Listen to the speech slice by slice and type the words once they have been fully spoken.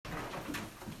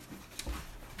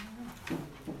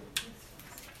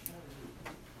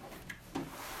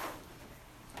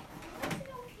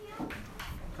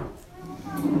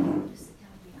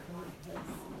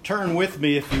turn with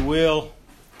me, if you will,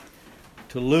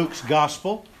 to Luke's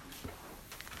Gospel.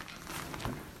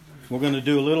 We're going to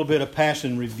do a little bit of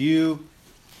passing review.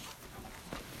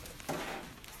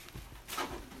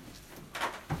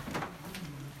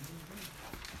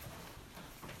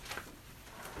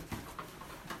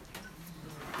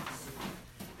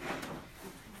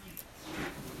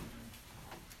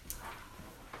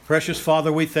 Precious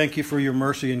Father, we thank you for your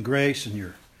mercy and grace and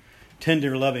your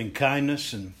tender loving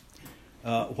kindness and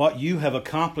what you have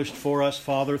accomplished for us,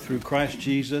 Father, through Christ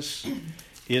Jesus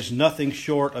is nothing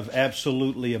short of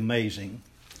absolutely amazing.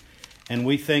 And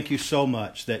we thank you so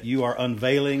much that you are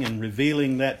unveiling and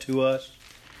revealing that to us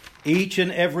each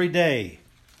and every day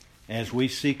as we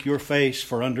seek your face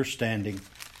for understanding.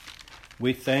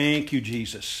 We thank you,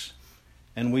 Jesus,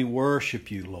 and we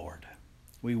worship you, Lord.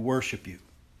 We worship you.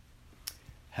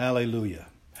 Hallelujah.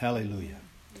 Hallelujah.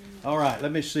 All right,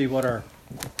 let me see what our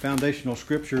foundational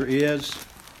scripture is.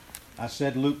 I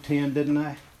said Luke 10, didn't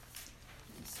I?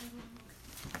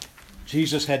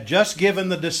 Jesus had just given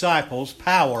the disciples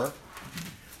power,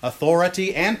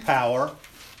 authority and power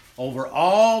over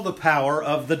all the power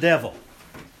of the devil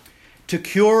to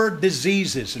cure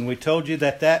diseases. And we told you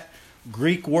that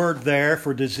Greek word there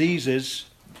for diseases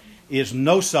is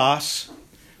nosos,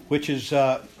 which is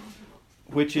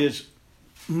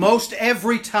most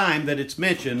every time that it's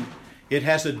mentioned, it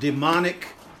has a demonic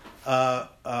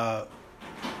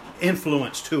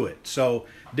influence to it. So,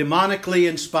 demonically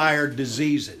inspired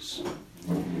diseases.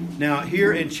 Now,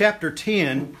 here in chapter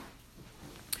 10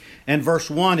 and verse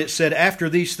 1, it said, "After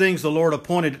these things the Lord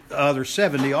appointed other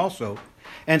 70 also,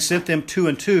 and sent them 2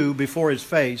 and 2 before his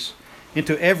face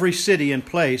into every city and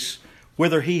place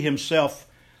whither he himself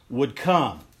would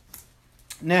come."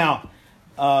 Now,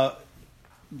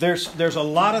 there's a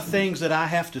lot of things that I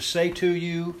have to say to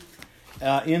you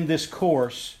in this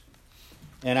course,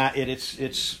 and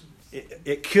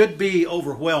it could be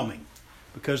overwhelming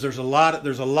because there's a lot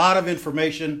of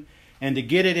information, and to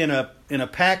get it in a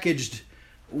packaged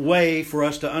way for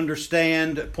us to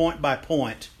understand point by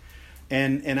point,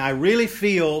 and I really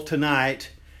feel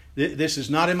tonight, this is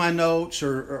not in my notes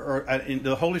or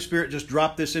the Holy Spirit just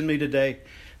dropped this in me today,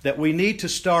 that we need to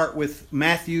start with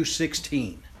Matthew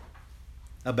 16.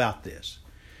 About this.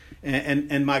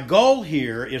 And my goal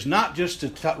here is not just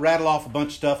to rattle off a bunch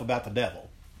of stuff about the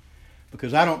devil,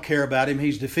 because I don't care about him.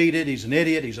 He's defeated, he's an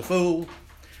idiot, he's a fool.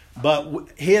 But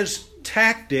his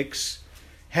tactics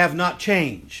have not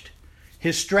changed.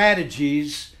 His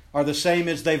strategies are the same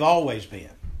as they've always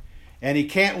been. And he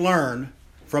can't learn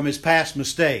from his past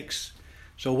mistakes.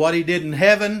 So what he did in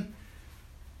heaven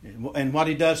and what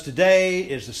he does today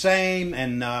is the same,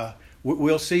 and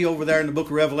we'll see over there in the book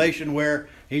of Revelation where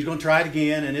he's going to try it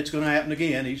again, and it's going to happen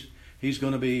again. He's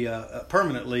going to be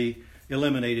permanently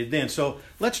eliminated then. So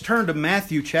let's turn to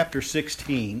Matthew chapter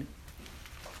 16.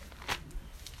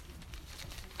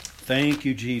 Thank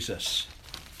you, Jesus.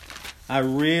 I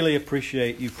really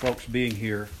appreciate you folks being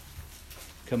here,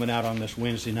 coming out on this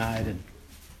Wednesday night and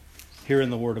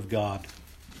hearing the Word of God.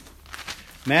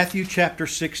 Matthew chapter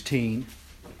 16.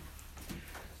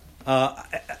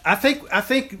 I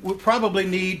think we probably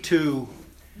need to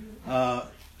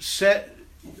set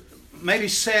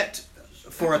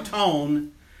for a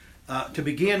tone to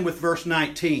begin with verse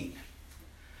 19.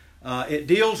 It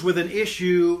deals with an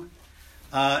issue,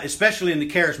 especially in the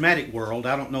charismatic world.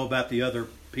 I don't know about the other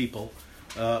people.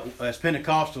 As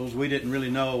Pentecostals, we didn't really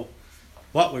know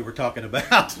what we were talking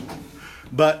about.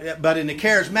 But in the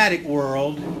charismatic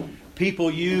world, people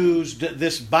used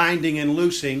this binding and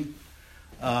loosing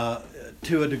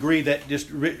to a degree that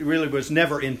just really was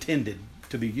never intended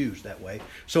to be used that way.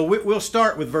 So we'll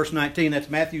start with verse 19. That's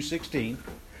Matthew 16.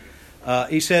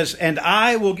 He says, "And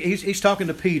I will..." He's talking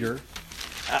to Peter.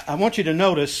 I want you to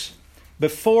notice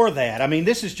before that, I mean,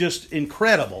 this is just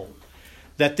incredible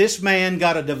that this man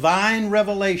got a divine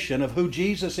revelation of who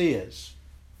Jesus is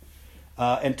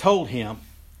and told him.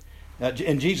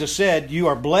 And Jesus said, "You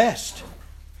are blessed.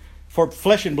 For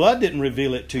flesh and blood didn't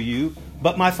reveal it to you,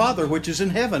 but my Father which is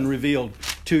in heaven revealed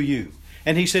to you."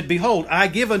 And he said, "Behold, I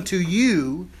give unto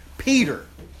you Peter."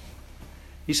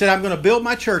 He said, "I'm going to build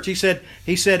my church." He said,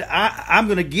 I'm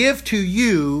going to give to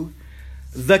you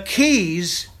the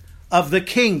keys of the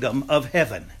kingdom of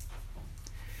heaven.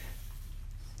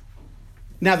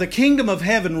 Now, the kingdom of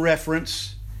heaven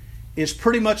reference is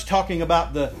pretty much talking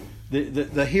about the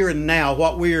here and now,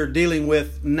 what we are dealing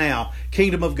with now.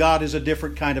 Kingdom of God is a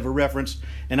different kind of a reference,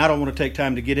 and I don't want to take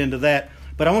time to get into that.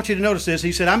 But I want you to notice this.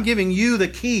 He said, "I'm giving you the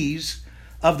keys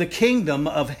of the kingdom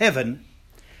of heaven,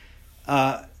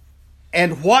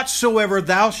 and whatsoever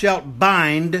thou shalt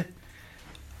bind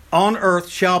on earth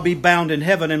shall be bound in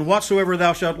heaven, and whatsoever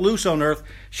thou shalt loose on earth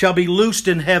shall be loosed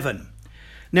in heaven.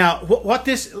 Now, what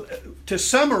this, to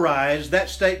summarize that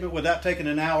statement without taking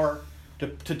an hour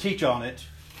to teach on it,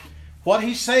 what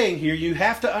he's saying here, you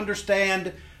have to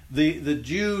understand the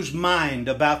Jews' mind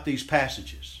about these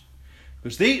passages.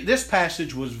 Because this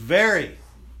passage was very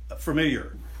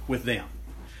familiar with them.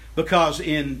 Because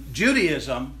in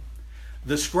Judaism,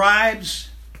 the scribes,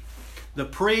 the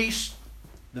priests,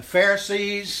 the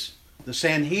Pharisees, the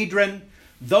Sanhedrin,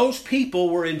 those people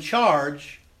were in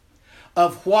charge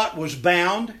of what was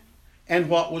bound and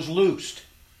what was loosed.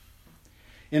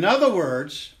 In other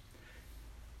words,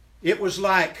 it was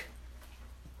like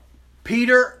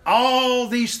Peter, all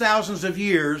these thousands of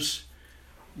years,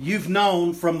 you've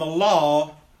known from the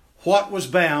law what was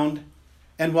bound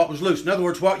and what was loose. In other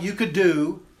words, what you could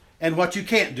do and what you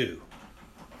can't do.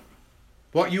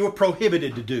 What you were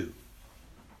prohibited to do.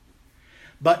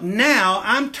 But now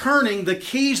I'm turning the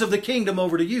keys of the kingdom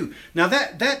over to you. Now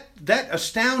that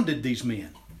astounded these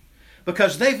men.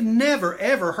 Because they've never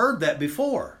ever heard that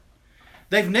before.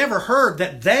 They've never heard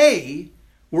that they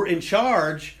were in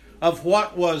charge of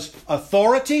what was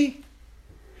authority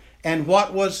and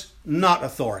what was not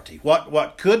authority.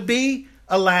 What could be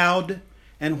allowed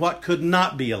and what could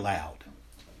not be allowed.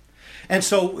 And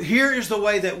so here is the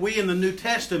way that we in the New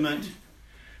Testament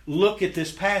look at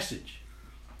this passage.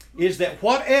 Is that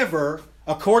whatever,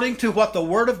 according to what the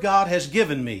Word of God has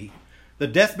given me, the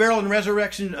death, burial, and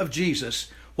resurrection of Jesus,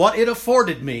 what it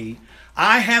afforded me,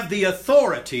 I have the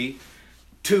authority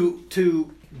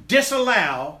to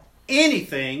disallow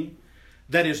anything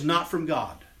that is not from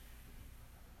God.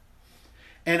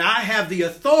 And I have the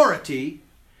authority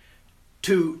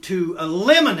to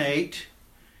eliminate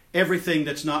everything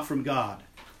that's not from God.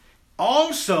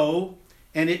 Also,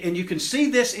 and you can see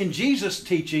this in Jesus'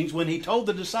 teachings when he told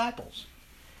the disciples.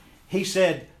 He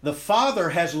said, the Father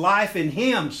has life in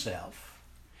himself.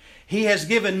 He has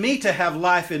given me to have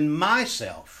life in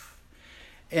myself.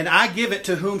 And I give it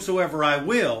to whomsoever I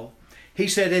will. He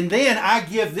said, and then I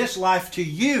give this life to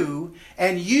you,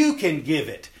 and you can give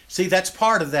it. See, that's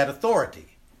part of that authority.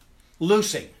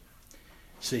 Loosing.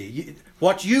 See,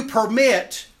 what you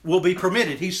permit will be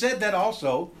permitted. He said that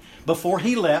also before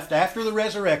he left, after the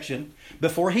resurrection.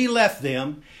 Before he left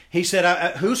them, he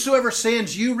said, whosoever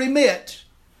sins you remit,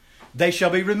 they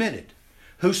shall be remitted.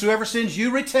 Whosoever sins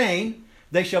you retain,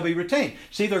 they shall be retained.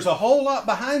 See, there's a whole lot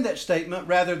behind that statement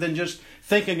rather than just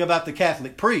thinking about the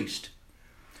Catholic priest.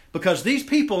 Because these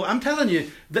people, I'm telling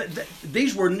you,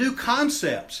 these were new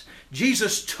concepts.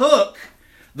 Jesus took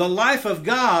the life of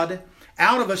God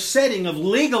out of a setting of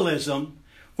legalism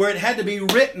where it had to be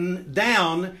written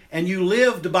down and you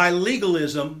lived by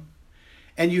legalism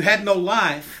and you had no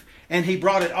life, and he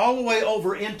brought it all the way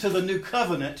over into the new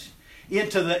covenant,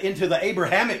 into the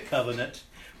Abrahamic covenant,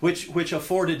 which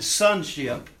afforded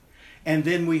sonship, and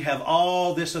then we have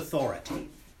all this authority.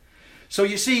 So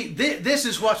you see, this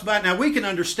is what's about. Now we can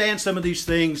understand some of these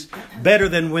things better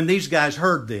than when these guys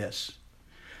heard this,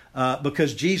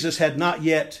 because Jesus had not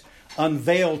yet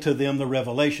unveiled to them the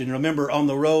revelation. Remember on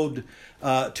the road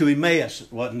to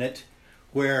Emmaus, wasn't it?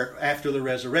 Where after the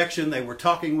resurrection, they were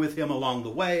talking with him along the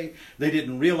way. They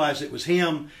didn't realize it was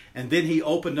him. And then he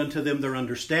opened unto them their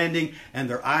understanding, and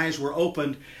their eyes were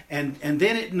opened. And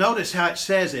then notice how it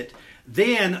says it.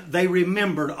 Then they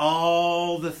remembered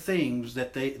all the things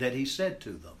that he said to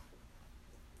them.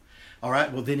 All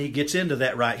right, well then he gets into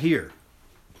that right here.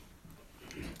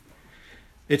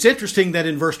 It's interesting that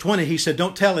in verse 20 he said,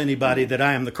 don't tell anybody that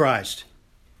I am the Christ.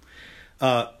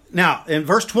 Now, in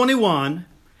verse 21...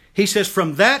 he says,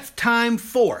 from that time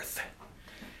forth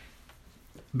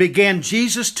began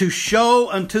Jesus to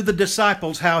show unto the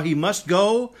disciples how he must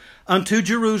go unto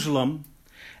Jerusalem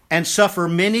and suffer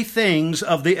many things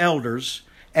of the elders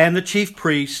and the chief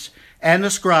priests and the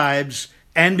scribes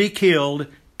and be killed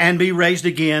and be raised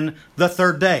again the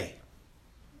third day.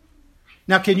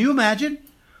 Now, can you imagine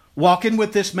walking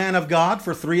with this man of God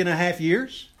for 3.5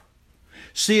 years?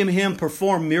 Seeing him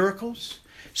perform miracles?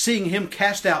 Seeing him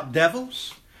cast out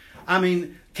devils? I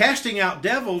mean, casting out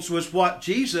devils was what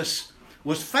Jesus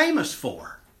was famous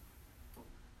for.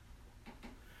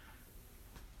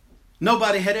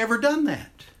 Nobody had ever done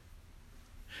that.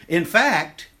 In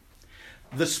fact,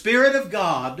 the Spirit of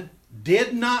God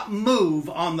did not move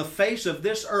on the face of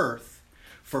this earth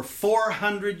for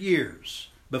 400 years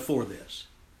before this.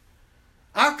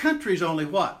 Our country's only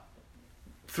what?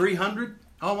 300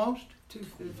 almost?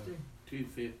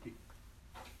 250.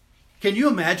 Can you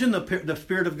imagine the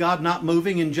Spirit of God not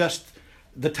moving in just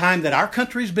the time that our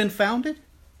country's been founded?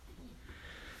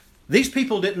 These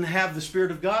people didn't have the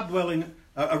Spirit of God moving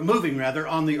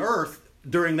on the earth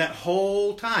during that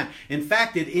whole time. In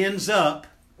fact, it ends up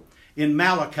in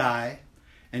Malachi,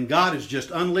 and God is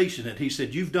just unleashing it. He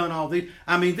said, you've done all these.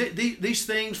 I mean, these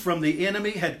things from the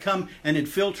enemy had come and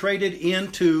infiltrated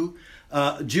into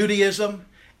Judaism,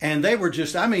 and they were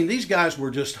just, I mean, these guys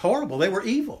were just horrible. They were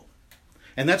evil.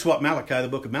 And that's what Malachi, the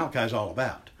book of Malachi, is all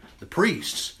about. The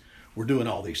priests were doing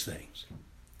all these things.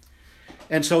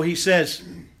 And so he said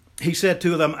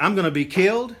to them, I'm going to be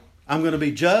killed. I'm going to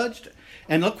be judged.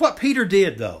 And look what Peter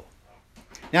did, though.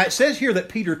 Now, it says here that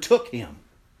Peter took him.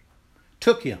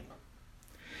 Took him.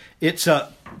 It's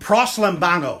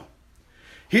proslambano.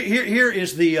 Here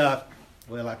is the,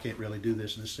 well, I can't really do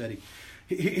this in this setting.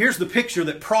 Here's the picture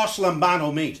that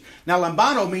proslambano means. Now,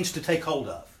 lambano means to take hold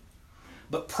of.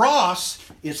 But pros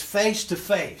is face to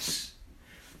face.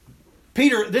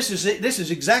 Peter, this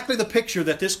is exactly the picture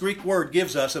that this Greek word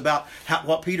gives us about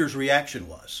what Peter's reaction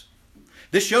was.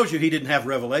 This shows you he didn't have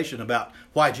revelation about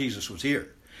why Jesus was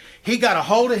here. He got a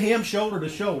hold of him shoulder to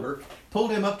shoulder,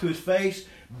 pulled him up to his face.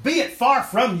 Be it far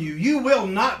from you, you will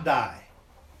not die.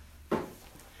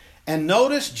 And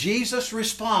notice Jesus'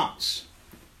 response.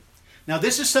 Now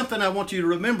this is something I want you to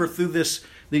remember through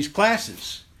these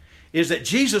classes, is that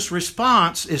Jesus'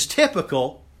 response is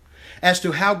typical as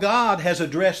to how God has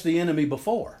addressed the enemy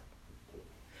before.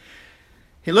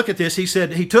 Hey, look at this. He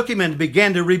said, he took him and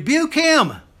began to rebuke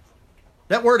him.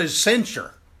 That word is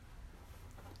censure.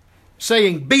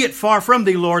 Saying, be it far from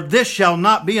thee, Lord, this shall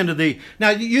not be unto thee. Now,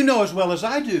 you know as well as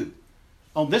I do,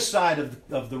 on this side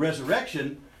of the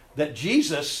resurrection, that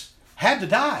Jesus had to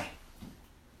die.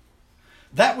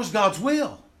 That was God's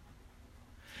will.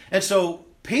 And so,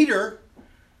 Peter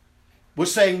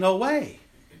was saying, no way.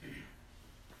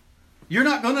 You're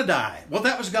not going to die. Well,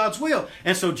 that was God's will.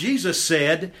 And so Jesus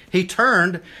said, he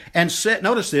turned and said,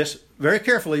 notice this, very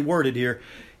carefully worded here.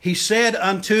 He said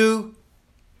unto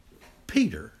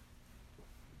Peter,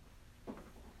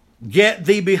 get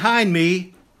thee behind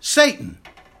me, Satan.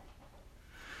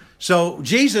 So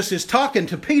Jesus is talking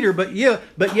to Peter, but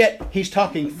yet he's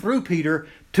talking through Peter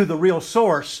to the real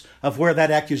source of where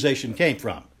that accusation came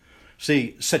from.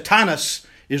 See, Satanas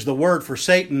is the word for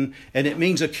Satan, and it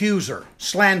means accuser,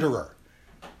 slanderer.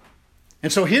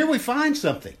 And so here we find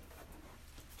something.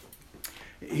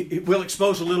 We'll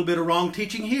expose a little bit of wrong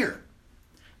teaching here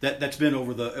that's been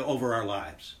over our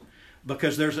lives.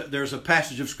 Because there's a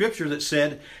passage of Scripture that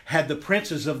said, had the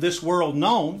princes of this world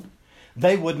known,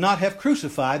 they would not have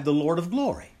crucified the Lord of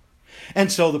glory.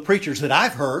 And so the preachers that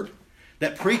I've heard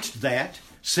that preached that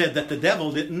said that the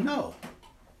devil didn't know.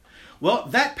 Well,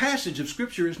 that passage of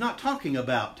Scripture is not talking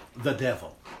about the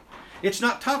devil. It's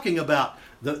not talking about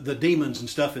the demons and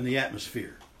stuff in the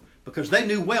atmosphere, because they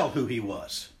knew well who he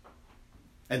was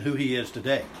and who he is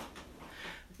today.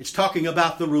 It's talking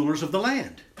about the rulers of the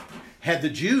land. Had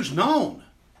the Jews known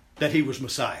that he was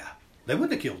Messiah, they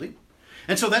wouldn't have killed him.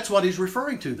 And so that's what he's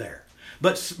referring to there.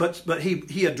 But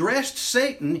he addressed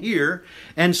Satan here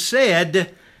and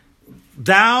said,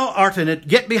 thou art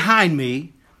get behind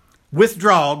me,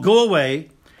 withdraw, go away,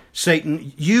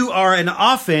 Satan, you are an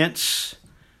offense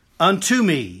unto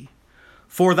me,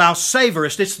 for thou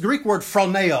savorest. It's the Greek word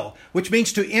phroneo, which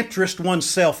means to interest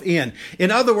oneself in. In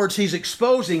other words, he's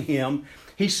exposing him.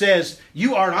 He says,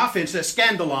 you are an offense, a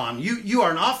scandalon. You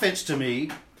are an offense to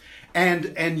me,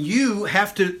 and you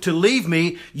have to leave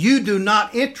me. You do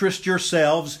not interest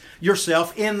yourself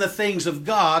in the things of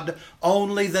God,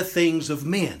 only the things of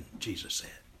men, Jesus said.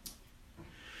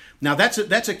 Now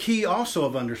that's a key also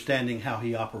of understanding how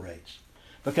he operates,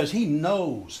 because he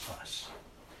knows us.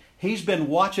 He's been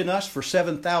watching us for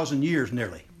 7,000 years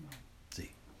nearly.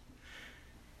 See,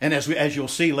 and as you'll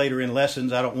see later in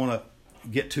lessons, I don't want to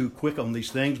get too quick on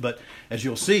these things, but as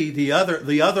you'll see, the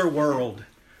other world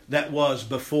that was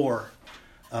before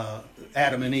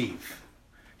Adam and Eve,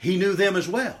 he knew them as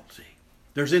well. See,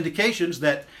 there's indications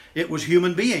that it was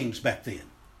human beings back then.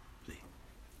 See,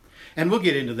 and we'll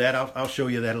get into that. I'll show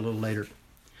you that a little later.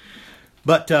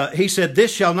 But he said,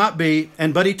 this shall not be.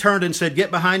 But he turned and said,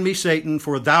 get behind me, Satan,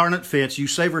 for thou art an offense. You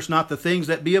savorest not the things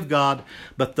that be of God,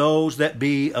 but those that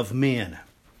be of men.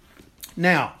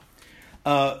 Now,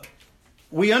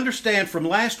 we understand from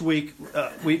last week,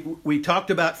 we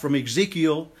talked about from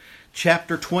Ezekiel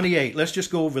chapter 28. Let's just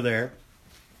go over there.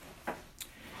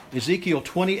 Ezekiel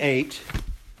 28.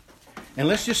 And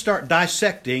let's just start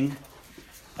dissecting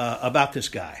about this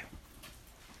guy.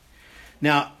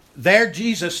 Now, there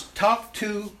Jesus talked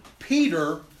to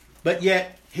Peter, but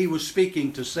yet he was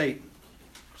speaking to Satan.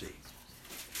 See,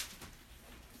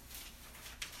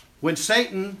 when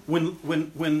the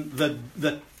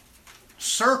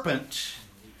serpent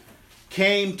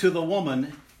came to the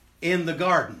woman in the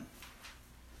garden,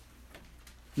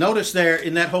 Notice there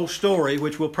in that whole story,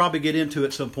 which we'll probably get into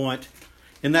at some point,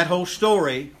 in that whole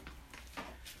story,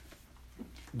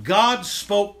 God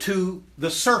spoke to the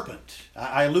serpent.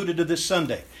 I alluded to this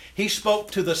Sunday. He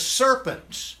spoke to the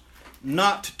serpents,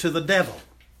 not to the devil.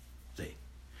 See?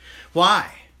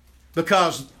 Why?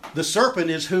 Because the serpent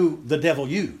is who the devil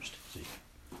used. See?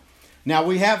 Now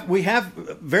we have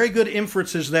very good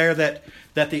inferences there that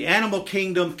the animal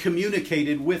kingdom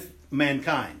communicated with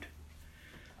mankind.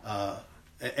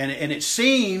 And it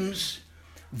seems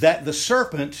that the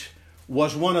serpent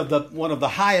was one of the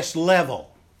highest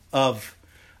level of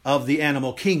the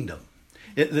animal kingdom.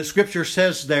 The scripture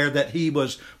says there that he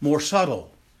was more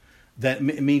subtle, that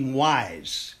mean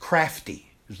wise,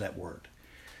 crafty is that word.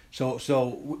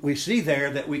 So we see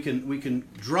there that we can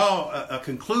draw a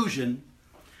conclusion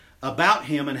about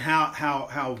him and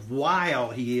how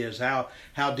vile he is, how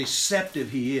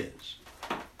deceptive he is.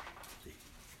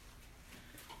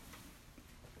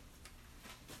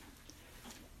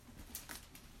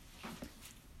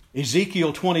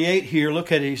 Ezekiel 28 here,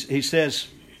 look at it, he says,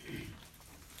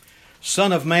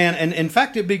 Son of man, and in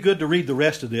fact it'd be good to read the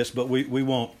rest of this, but we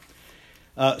won't.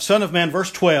 Son of man,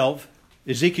 verse 12,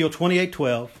 Ezekiel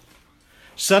 28:12.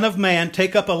 Son of man,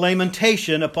 take up a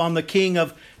lamentation upon the king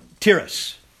of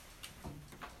Tyrus,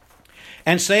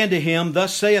 and say unto him,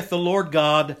 Thus saith the Lord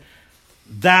God,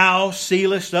 Thou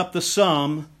sealest up the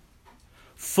sum,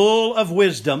 full of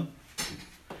wisdom,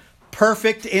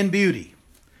 perfect in beauty.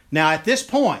 Now at this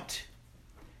point,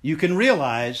 you can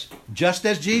realize, just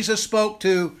as Jesus spoke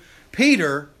to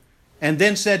Peter and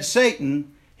then said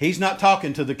Satan, he's not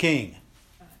talking to the king.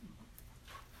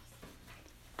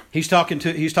 He's talking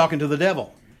to the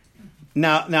devil.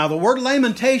 Now the word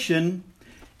lamentation,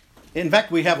 in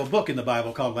fact we have a book in the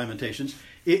Bible called Lamentations.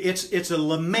 It's a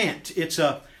lament. It's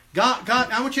a God.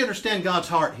 I want you to understand God's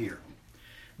heart here.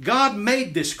 God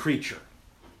made this creature.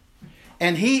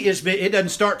 And it doesn't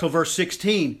start till verse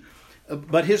 16,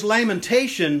 but his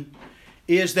lamentation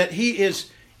is that he is,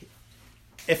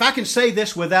 if I can say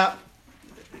this without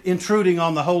intruding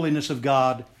on the holiness of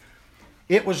God,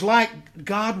 it was like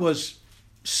God was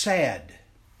sad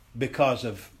because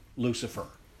of Lucifer.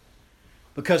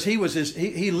 Because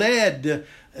he led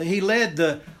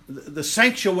the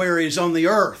sanctuaries on the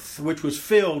earth, which was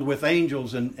filled with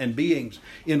angels and beings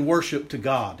in worship to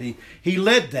God. He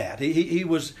led that. He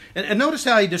was, and notice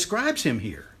how he describes him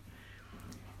here.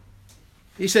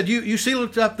 He said, "You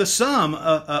sealed up the sum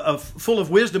of full of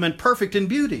wisdom and perfect in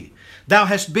beauty. Thou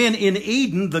hast been in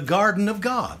Eden, the garden of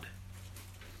God."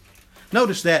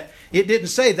 Notice that it didn't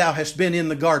say thou hast been in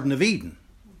the Garden of Eden.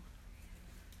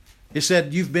 It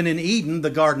said you've been in Eden, the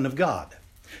garden of God.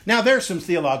 Now there's some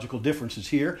theological differences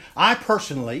here. I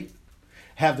personally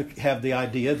have the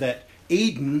idea that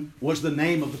Eden was the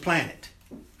name of the planet,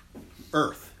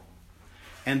 Earth.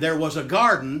 And there was a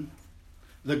garden,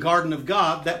 the garden of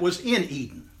God, that was in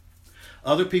Eden.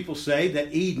 Other people say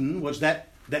that Eden was that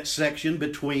section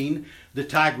between the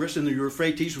Tigris and the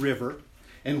Euphrates River,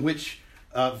 in which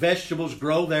vegetables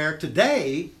grow there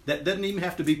today that doesn't even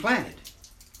have to be planted.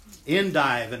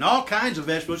 Endive and all kinds of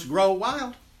vegetables grow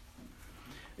wild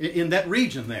in that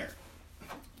region there.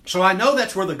 So I know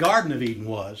that's where the Garden of Eden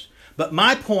was. But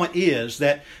my point is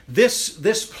that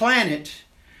this planet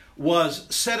was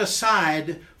set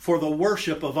aside for the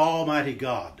worship of Almighty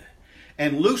God.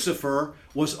 And Lucifer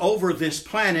was over this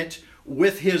planet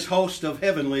with his host of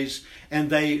heavenlies,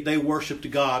 and they worshiped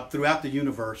God throughout the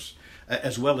universe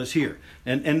as well as here.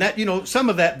 And that, some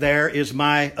of that there is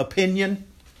my opinion.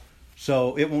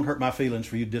 So it won't hurt my feelings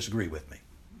for you to disagree with me.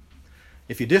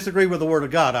 If you disagree with the Word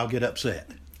of God, I'll get upset.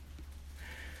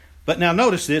 But now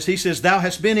notice this. He says, Thou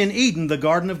hast been in Eden, the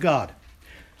garden of God.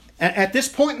 At this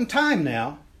point in time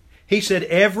now, he said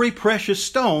every precious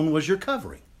stone was your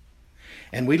covering.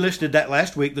 And we listed that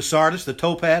last week. The sardius, the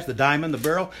topaz, the diamond, the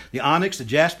beryl, the onyx, the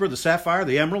jasper, the sapphire,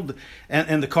 the emerald,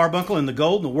 and the carbuncle, and the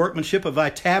gold, and the workmanship of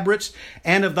thy tabrets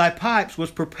and of thy pipes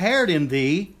was prepared in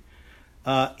thee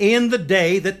in the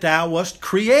day that thou wast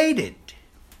created.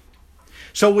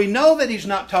 So we know that he's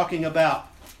not talking about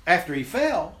after he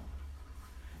fell.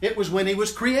 It was when he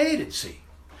was created, see.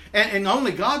 And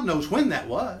only God knows when that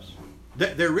was.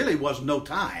 There really was no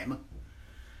time.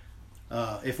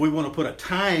 If we want to put a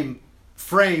time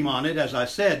frame on it, as I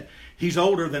said, he's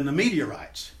older than the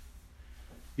meteorites.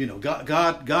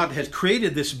 God has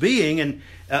created this being, and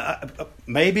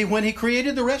maybe when he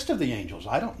created the rest of the angels,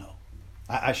 I don't know.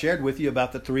 I shared with you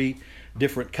about the 3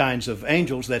 different kinds of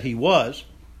angels that he was.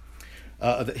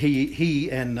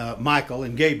 He and Michael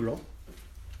and Gabriel.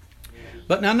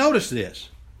 But now notice this.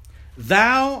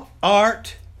 Thou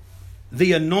art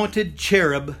the anointed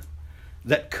cherub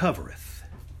that covereth.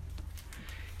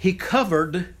 He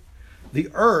covered the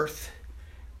earth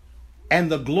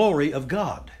and the glory of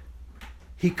God.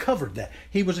 He covered that.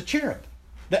 He was a cherub.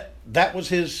 That was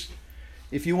his,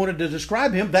 if you wanted to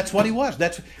describe him, that's what he was.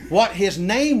 That's what his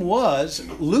name was.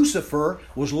 Lucifer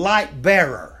was light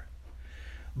bearer.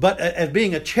 But as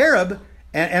being a cherub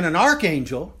and an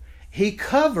archangel, he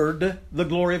covered the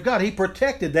glory of God. He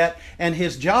protected that, and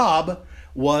his job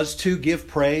was to give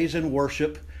praise and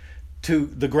worship to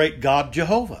the great God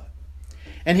Jehovah.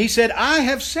 And he said, I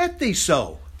have set thee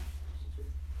so.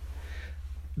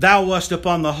 Thou wast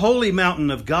upon the holy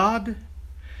mountain of God.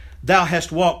 Thou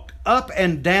hast walked up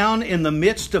and down in the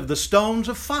midst of the stones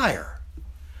of fire.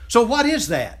 So what is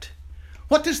that?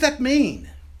 What does that mean?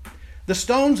 The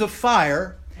stones of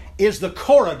fire is the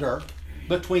corridor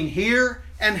between here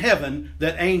and heaven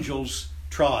that angels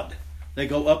trod. They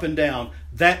go up and down.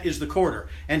 That is the corridor.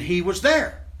 And he was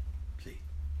there. See,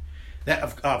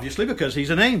 that obviously because he's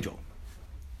an angel.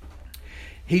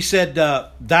 He said,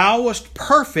 thou wast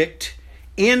perfect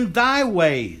in thy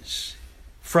ways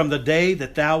from the day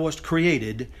that thou wast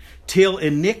created till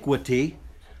iniquity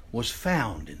was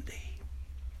found in thee.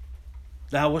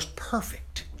 Thou wast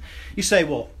perfect. You say,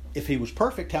 well, if he was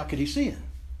perfect, how could he sin?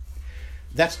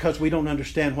 That's because we don't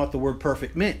understand what the word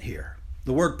perfect meant here.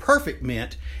 The word perfect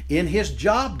meant in his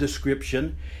job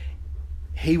description,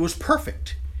 he was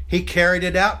perfect. He carried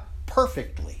it out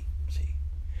perfectly. See,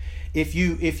 if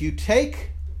you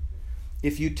take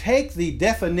the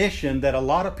definition that a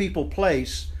lot of people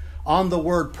place on the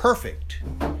word perfect,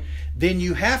 then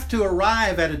you have to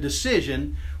arrive at a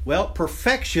decision. Well,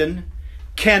 perfection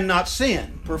cannot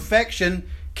sin. Perfection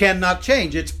cannot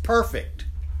change. It's perfect.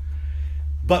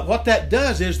 But what that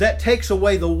does is that takes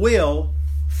away the will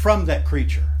from that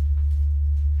creature.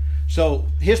 So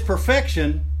his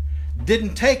perfection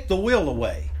didn't take the will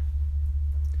away.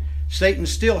 Satan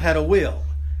still had a will.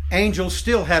 Angels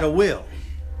still had a will.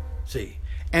 See,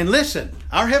 and listen,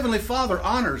 our Heavenly Father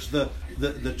honors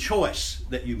the choice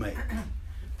that you make,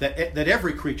 that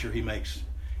every creature He makes.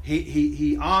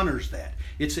 He honors that.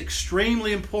 It's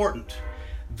extremely important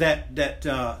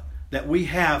that we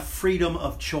have freedom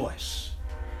of choice.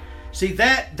 See,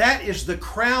 that is the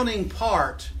crowning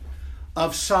part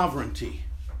of sovereignty.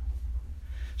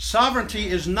 Sovereignty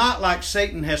is not like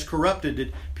Satan has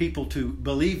corrupted people to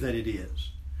believe that it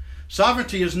is.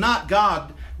 Sovereignty is not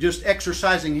God just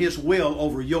exercising His will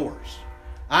over yours.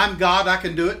 I'm God, I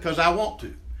can do it because I want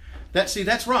to.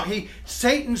 That's wrong.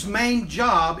 Satan's main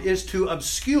job is to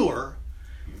obscure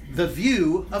the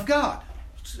view of God.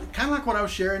 It's kind of like what I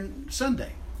was sharing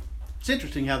Sunday. It's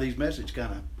interesting how these messages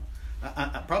kind of...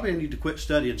 I probably need to quit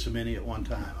studying so many at one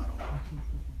time. I don't know.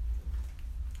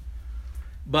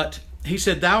 But he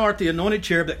said, thou art the anointed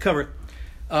cherub that covereth.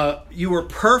 You were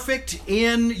perfect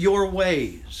in your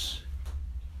ways.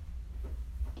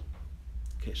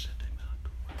 Okay, set that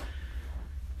out.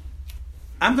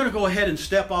 I'm going to go ahead and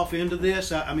step off into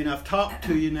this. I mean, I've talked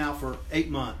to you now for 8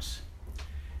 months.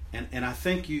 And I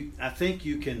think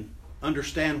you can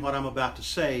understand what I'm about to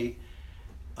say.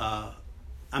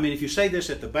 I mean, if you say this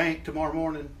at the bank tomorrow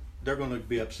morning, they're going to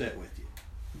be upset with you.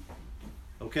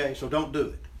 Okay? So don't do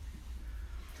it.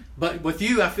 But with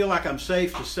you, I feel like I'm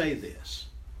safe to say this.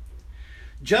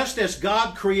 Just as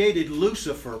God created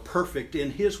Lucifer perfect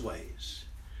in his ways,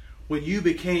 when you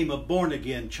became a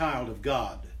born-again child of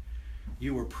God,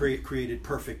 you were created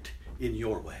perfect in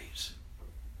your ways.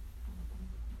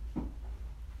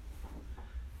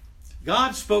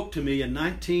 God spoke to me in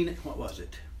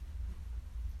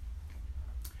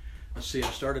let's see, I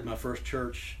started my first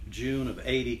church June of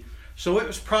 80. So it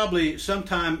was probably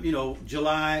sometime,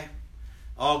 July,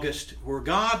 August, where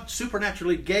God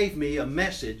supernaturally gave me a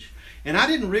message. And I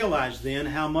didn't realize then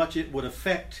how much it would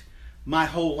affect my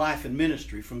whole life and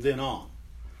ministry from then on.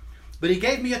 But He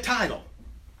gave me a title.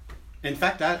 In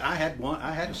fact, I had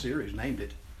a series, named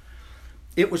it.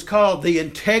 It was called The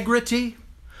Integrity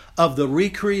of the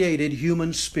Recreated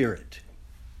Human Spirit.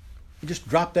 He just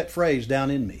dropped that phrase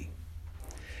down in me.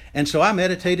 And so I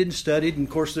meditated and studied, and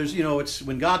of course there's, it's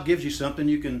when God gives you something,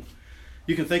 you can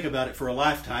think about it for a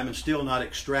lifetime and still not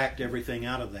extract everything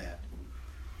out of that.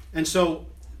 And so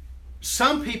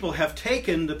some people have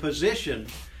taken the position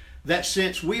that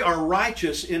since we are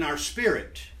righteous in our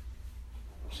spirit,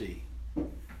 see,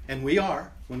 and we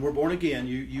are, when we're born again,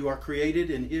 you are created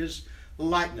in His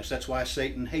likeness. That's why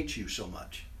Satan hates you so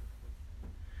much.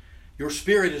 Your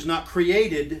spirit is not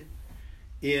created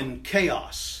in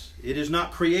chaos. It is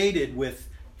not created with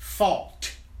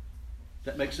fault. Does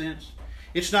that make sense?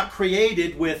 It's not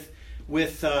created with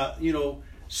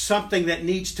something that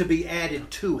needs to be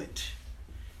added to it.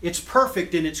 It's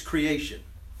perfect in its creation.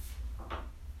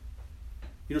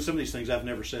 You know, some of these things I've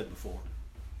never said before.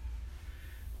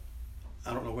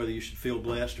 I don't know whether you should feel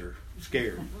blessed or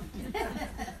scared.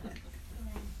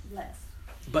 Blessed.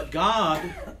 But God,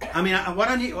 I mean,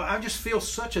 I just feel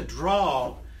such a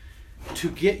draw to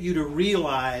get you to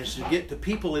realize, to get the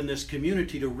people in this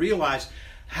community to realize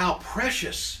how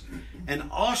precious and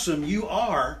awesome you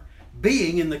are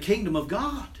being in the kingdom of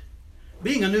God,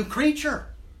 being a new creature.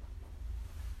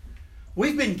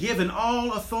 We've been given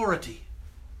all authority.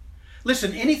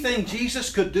 Listen, anything Jesus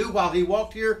could do while he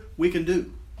walked here, we can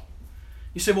do.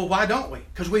 You say, well, why don't we?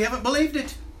 Because we haven't believed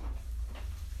it.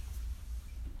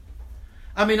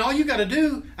 I mean, all you got to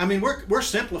do, I mean, we're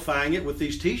simplifying it with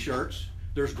these t-shirts.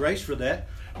 There's grace for that.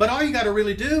 But all you got to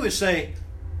really do is say,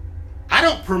 I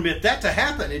don't permit that to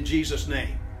happen in Jesus'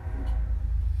 name.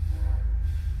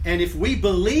 And if we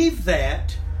believe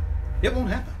that, it won't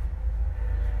happen.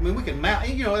 I mean, we can mouth,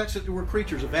 you know, we're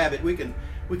creatures of habit. We can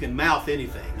mouth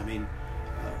anything. I mean,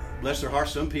 bless their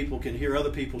hearts, some people can hear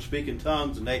other people speak in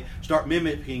tongues and they start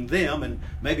mimicking them and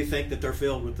maybe think that they're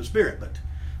filled with the Spirit. But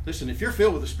listen, if you're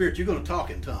filled with the Spirit, you're going to talk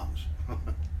in tongues.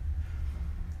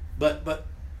 But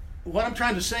what I'm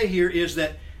trying to say here is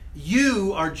that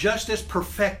you are just as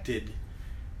perfected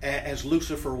as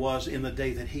Lucifer was in the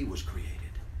day that he was created.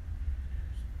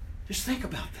 Just think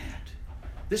about that.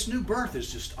 This new birth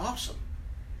is just awesome.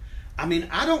 I mean,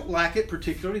 I don't like it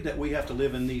particularly that we have to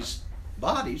live in these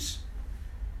bodies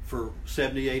for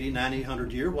 70, 80, 90,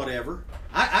 100 years, whatever.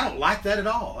 I don't like that at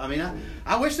all. I mean,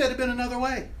 I wish that had been another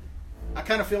way. I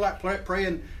kind of feel like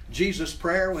praying Jesus'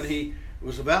 prayer when he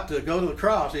was about to go to the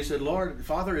cross. He said, Lord,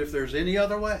 Father, if there's any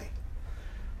other way.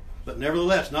 But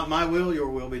nevertheless, not my will, your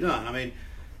will be done. I mean,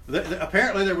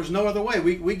 apparently there was no other way.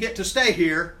 We get to stay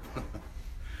here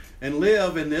and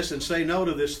live in this and say no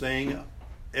to this thing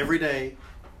every day.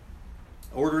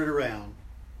 Order it around.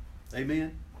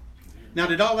 Amen? Now,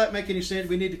 did all that make any sense?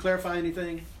 We need to clarify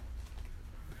anything?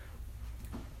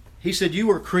 He said, you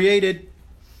were created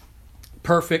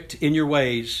perfect in your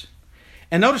ways.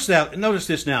 And notice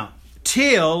this now.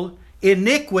 Till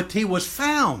iniquity was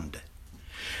found.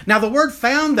 Now, the word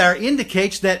found there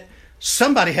indicates that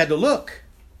somebody had to look.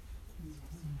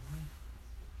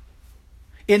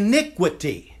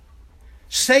 Iniquity.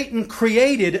 Satan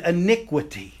created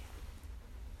iniquity.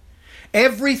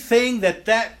 Everything that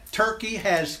turkey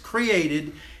has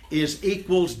created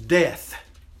equals death.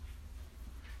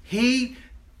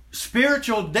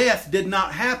 Spiritual death did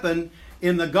not happen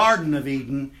in the Garden of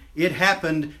Eden. It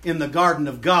happened in the Garden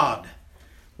of God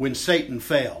when Satan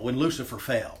fell, when Lucifer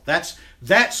fell.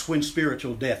 That's when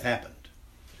spiritual death happened.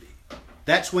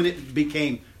 That's when it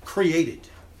became created.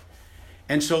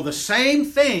 And so the same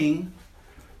thing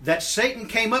that Satan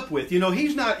came up with, you know, he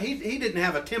didn't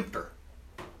have a tempter.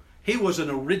 He was an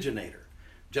originator,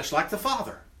 just like the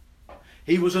Father.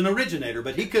 He was an originator,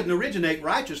 but he couldn't originate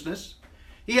righteousness.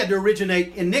 He had to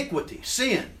originate iniquity,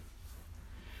 sin.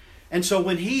 And so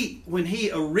when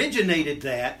he originated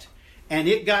that, and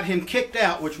it got him kicked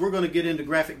out, which we're going to get into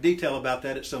graphic detail about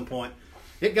that at some point,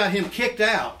 it got him kicked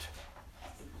out.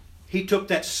 He took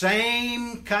that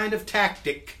same kind of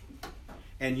tactic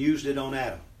and used it on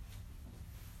Adam.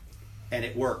 And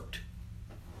it worked.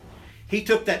 He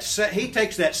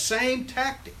takes that same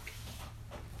tactic.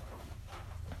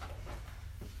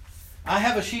 I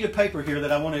have a sheet of paper here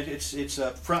that I want to, it's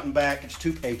front and back, it's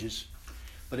 2 pages.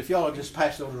 But if y'all will just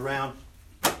pass those around.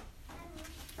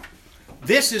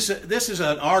 This is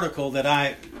an article that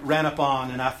I ran up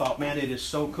on and I thought, man, it is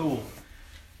so cool.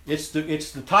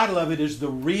 The title of it is The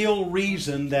Real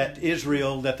Reason That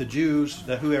the Jews,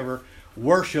 that whoever,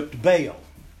 worshipped Baal.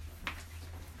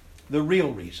 The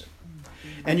real reason.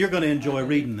 And you're going to enjoy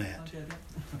reading that.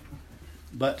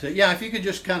 But yeah, if you could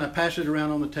just kind of pass it around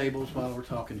on the tables while we're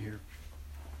talking here.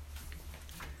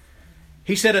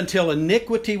 He said, until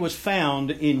iniquity was found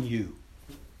in you.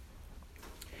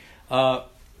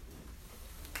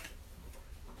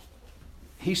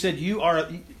 He said,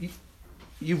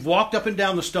 you've walked up and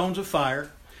down the stones of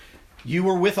fire. You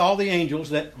were with all the angels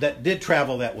that did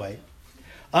travel that way.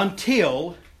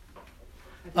 Until,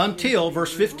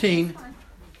 verse 15,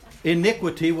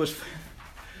 iniquity was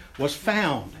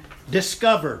found,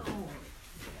 discovered.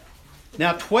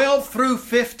 Now 12 through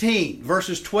 15,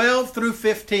 verses 12 through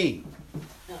 15,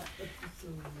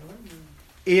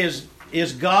 is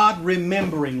God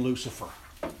remembering Lucifer.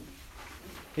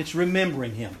 It's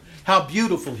remembering him. How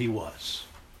beautiful he was.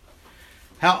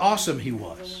 How awesome he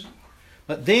was.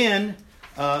 But then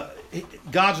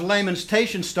God's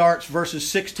lamentation starts verses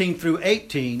 16 through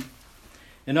 18.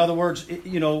 In other words,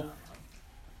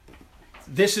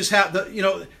 this is how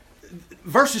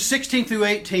verses 16 through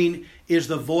 18 is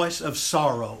the voice of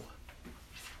sorrow.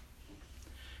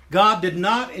 God did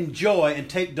not enjoy and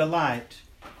take delight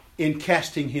in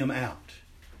casting him out.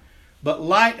 But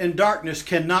light and darkness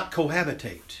cannot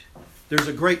cohabitate. There's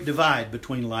a great divide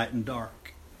between light and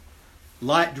dark.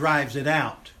 Light drives it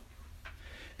out.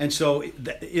 And so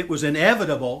it was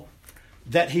inevitable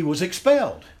that he was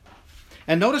expelled.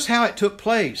 And notice how it took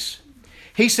place.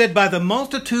 He said, by the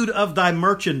multitude of thy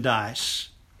merchandise,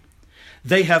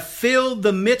 they have filled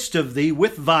the midst of thee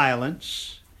with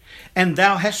violence, and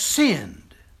thou hast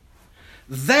sinned.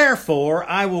 Therefore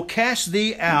I will cast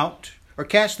thee as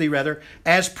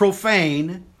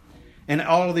profane. And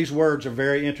all of these words are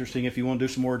very interesting if you want to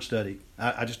do some word study.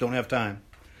 I just don't have time.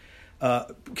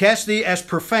 Cast thee as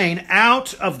profane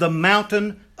out of the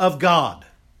mountain of God.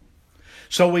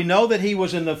 So we know that he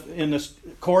was in the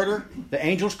corridor, the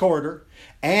angel's corridor,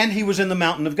 and he was in the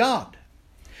mountain of God.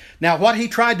 Now what he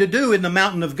tried to do in the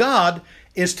mountain of God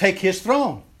is take his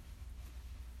throne.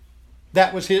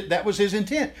 That was his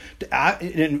intent.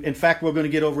 In fact, we're going to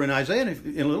get over in Isaiah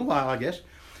in a little while, I guess,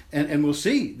 and we'll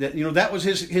see that that was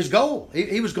his goal.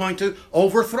 He was going to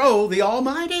overthrow the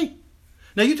Almighty.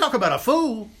 Now you talk about a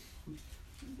fool.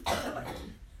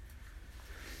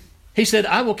 He said,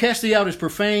 I will cast thee out as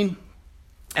profane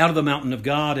out of the mountain of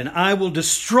God, and I will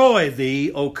destroy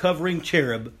thee, O covering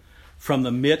cherub, from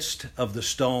the midst of the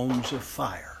stones of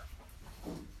fire.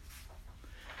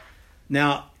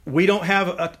 Now, we don't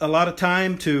have a lot of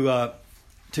time to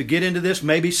get into this.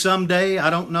 Maybe someday, I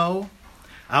don't know.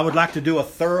 I would like to do a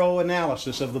thorough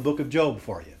analysis of the book of Job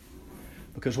for you.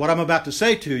 Because what I'm about to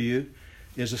say to you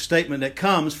is a statement that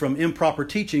comes from improper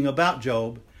teaching about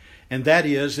Job. And that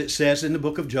is, it says in the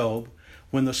book of Job,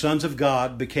 when the sons of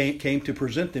God came to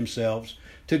present themselves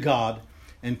to God.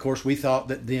 And of course, we thought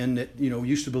that then,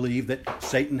 used to believe that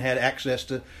Satan had access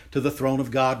to the throne of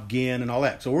God again and all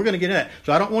that. So we're going to get into that.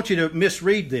 So I don't want you to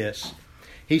misread this.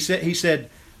 He said,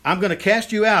 I'm going to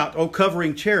cast you out, O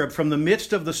covering cherub, from the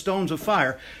midst of the stones of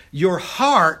fire. Your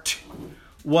heart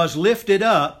was lifted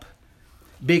up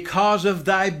because of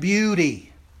thy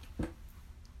beauty.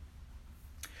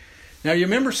 Now, you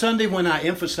remember Sunday when I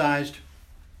emphasized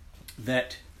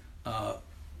that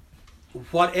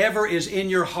whatever is in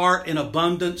your heart in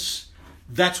abundance,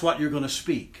 that's what you're going to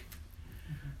speak.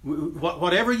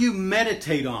 Whatever you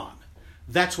meditate on,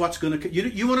 that's what's going to...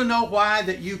 You want to know why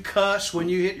that you cuss when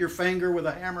you hit your finger with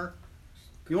a hammer?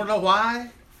 You want to know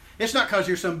why? It's not because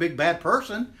you're some big bad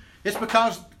person. It's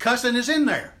because cussing is in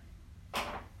there.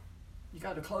 You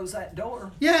got to close that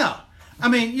door. Yeah. I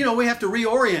mean, we have to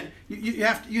reorient. You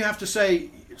have to say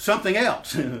something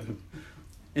else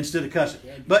instead of cussing.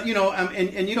 But,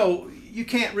 you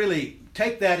can't really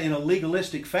take that in a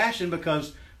legalistic fashion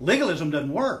because legalism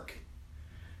doesn't work.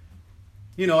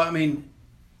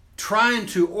 Trying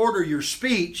to order your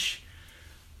speech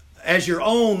as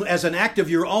an act of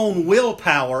your own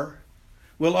willpower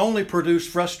will only produce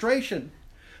frustration.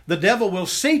 The devil will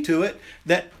see to it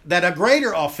that a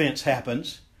greater offense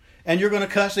happens and you're going to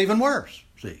cuss even worse.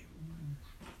 See?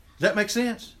 Does that make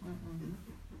sense?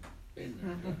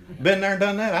 Been there and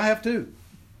done that. I have too.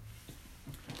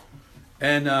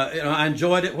 And I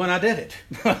enjoyed it when I did it.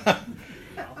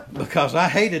 Because I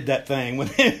hated that thing when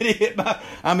it hit my...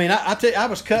 I tell you, I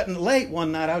was cutting late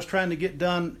one night. I was trying to get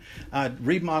done. I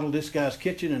remodeled this guy's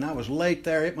kitchen, and I was late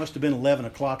there. It must have been 11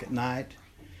 o'clock at night.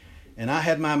 And I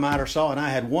had my miter saw, and I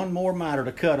had one more miter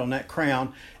to cut on that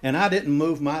crown, and I didn't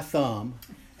move my thumb.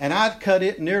 And I'd cut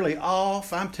it nearly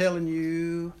off. I'm telling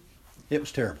you, it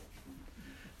was terrible.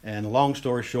 And long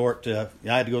story short, I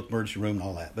had to go to the emergency room and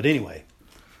all that. But anyway,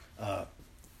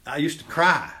 I used to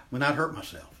cry when I'd hurt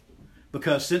myself.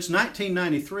 Because since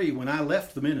 1993, when I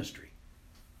left the ministry,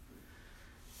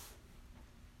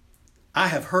 I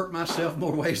have hurt myself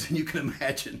more ways than you can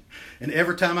imagine. And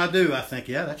every time I do, I think,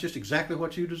 yeah, that's just exactly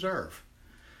what you deserve.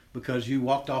 Because you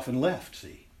walked off and left,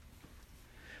 see.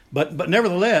 But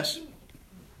nevertheless,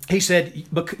 he said,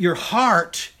 your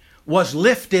heart was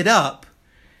lifted up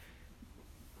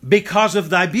because of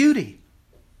thy beauty.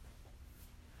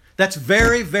 That's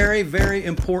very, very, very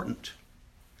important.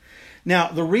 Now,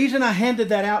 the reason I handed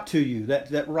that out to you,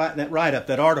 that write-up,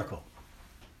 that article,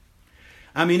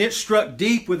 it struck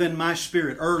deep within my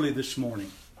spirit early this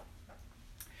morning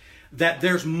that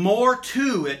there's more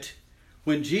to it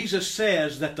when Jesus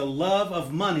says that the love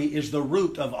of money is the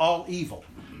root of all evil.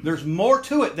 There's more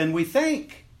to it than we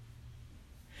think.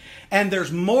 And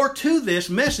there's more to this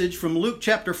message from Luke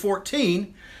chapter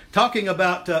 14, talking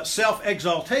about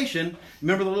self-exaltation.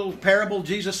 Remember the little parable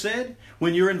Jesus said?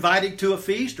 When you're invited to a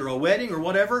feast or a wedding or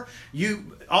whatever,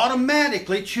 you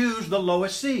automatically choose the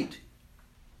lowest seat.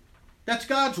 That's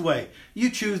God's way. You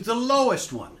choose the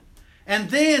lowest one. And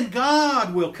then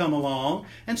God will come along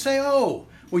and say, oh,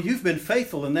 Well, you've been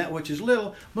faithful in that which is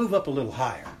little. Move up a little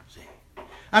higher. See?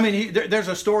 I mean, there's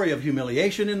a story of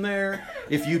humiliation in there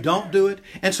if you don't do it.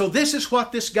 And so this is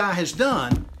what this guy has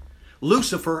done.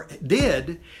 Lucifer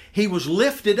did. He was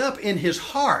lifted up in his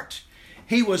heart.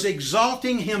 He was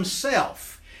exalting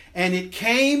himself. And it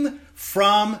came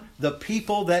from the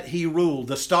people that he ruled,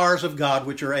 the stars of God,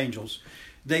 which are angels.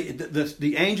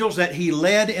 The angels that he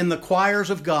led in the choirs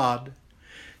of God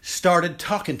started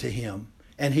talking to him,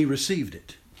 and he received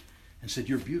it and said,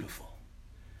 "You're beautiful.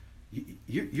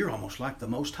 You're almost like the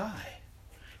Most High."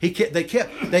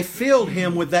 They filled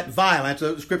him with that violence.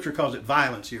 The Scripture calls it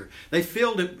violence here. He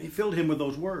filled him with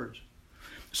those words.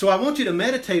 So I want you to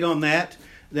meditate on that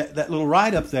little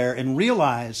write-up there and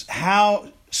realize how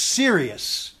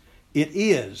serious it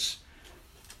is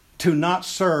to not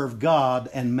serve God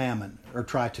and mammon, or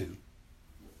try to.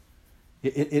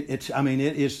 It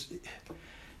is.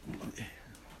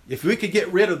 If we could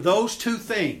get rid of those two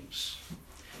things.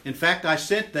 In fact, I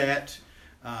sent that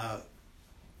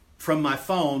from my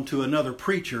phone to another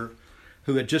preacher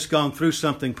who had just gone through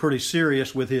something pretty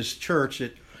serious with his church.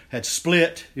 It had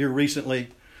split here recently,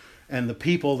 and the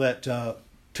people that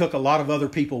took a lot of other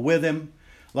people with him,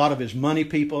 a lot of his money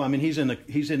people. I mean, he's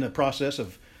in the process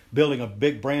of building a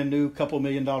big, brand new, $2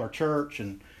 million church,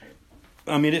 and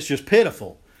I mean, it's just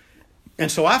pitiful.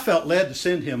 And so I felt led to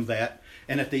send him that.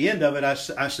 And at the end of it, I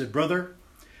said, "Brother,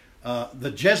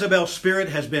 the Jezebel spirit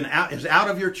is out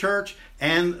of your church,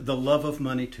 and the love of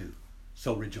money too.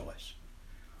 So rejoice."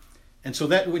 And so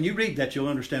that when you read that, you'll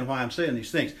understand why I'm saying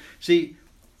these things. See,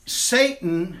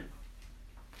 Satan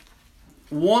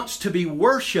wants to be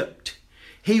worshipped.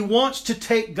 He wants to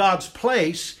take God's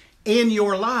place in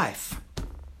your life.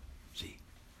 See?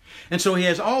 And so he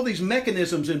has all these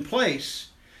mechanisms in place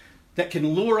that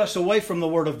can lure us away from the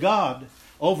Word of God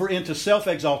over into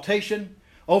self-exaltation,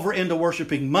 over into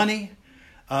worshiping money.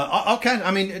 All kinds.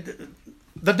 I mean,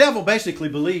 the devil basically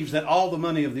believes that all the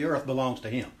money of the earth belongs to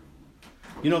him.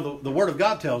 You know, the Word of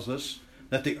God tells us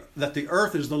that the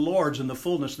earth is the Lord's and the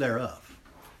fullness thereof.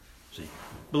 See,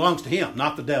 belongs to him,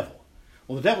 not the devil.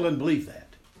 Well, the devil doesn't believe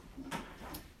that.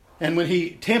 And when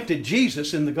he tempted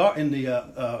Jesus in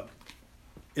the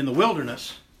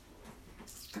wilderness,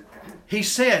 he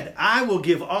said, "I will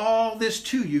give all this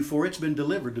to you, for it's been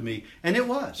delivered to me." And it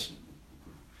was.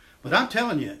 But I'm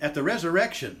telling you, at the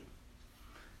resurrection,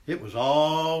 it was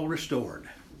all restored.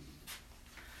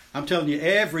 I'm telling you,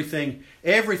 everything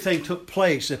took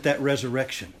place at that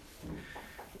resurrection.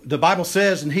 The Bible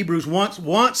says in Hebrews,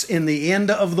 once in the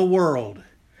end of the world.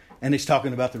 And he's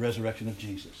talking about the resurrection of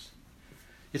Jesus.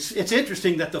 It's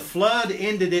interesting that the flood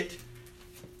ended it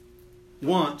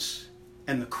once,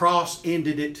 and the cross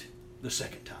ended it the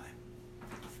second time.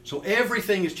 So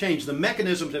everything has changed. The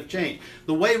mechanisms have changed.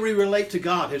 The way we relate to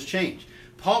God has changed.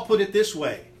 Paul put it this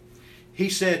way. He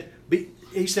said,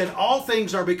 all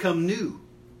things are become new.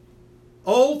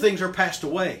 Old things are passed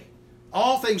away.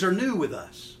 All things are new with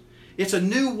us. It's a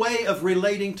new way of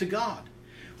relating to God.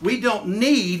 We don't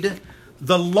need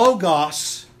the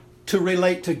Logos to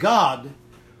relate to God.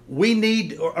 We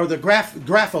need, or the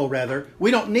grapho rather,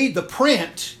 we don't need the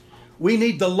print. We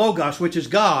need the Logos, which is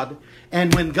God.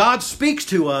 And when God speaks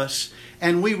to us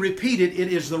and we repeat it,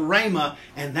 it is the Rhema,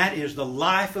 and that is the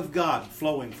life of God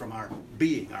flowing from our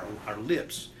being, our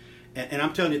lips. And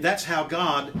I'm telling you, that's how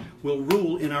God will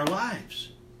rule in our lives.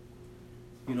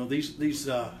 You know, these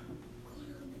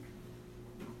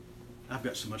I've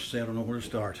got so much to say, I don't know where to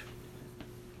start.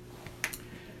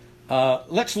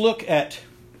 Let's look at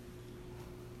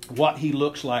what he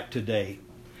looks like today.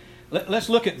 Let's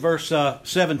look at verse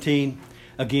 17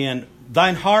 again.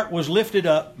 "Thine heart was lifted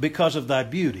up because of thy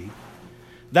beauty.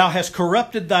 Thou hast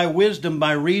corrupted thy wisdom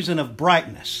by reason of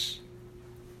brightness.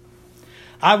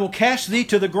 I will cast thee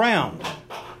to the ground.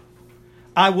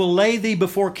 I will lay thee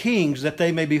before kings that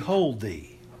they may behold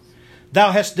thee.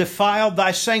 Thou hast defiled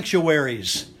thy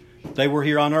sanctuaries," they were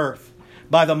here on earth,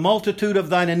 "by the multitude of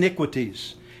thine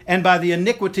iniquities, and by the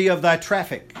iniquity of thy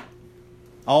traffic."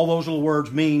 All those little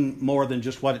words mean more than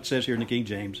just what it says here in the King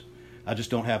James. I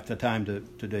just don't have the time to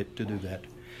do that.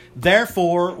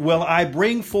 "Therefore will I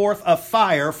bring forth a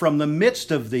fire from the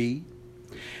midst of thee,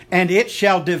 and it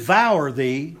shall devour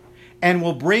thee, and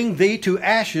will bring thee to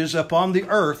ashes upon the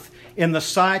earth in the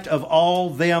sight of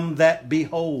all them that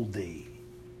behold thee."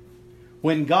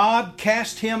 When God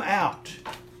cast him out,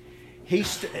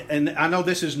 and I know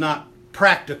this is not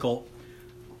practical,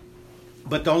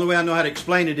 but the only way I know how to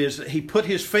explain it is that he put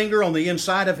his finger on the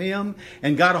inside of him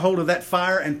and got a hold of that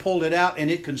fire and pulled it out,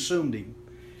 and it consumed him.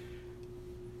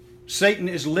 Satan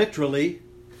is literally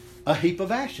a heap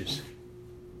of ashes.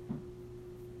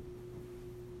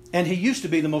 And he used to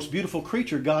be the most beautiful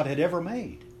creature God had ever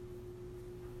made.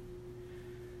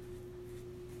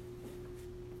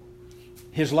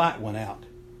 His light went out.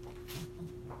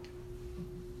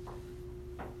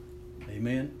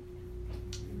 Amen.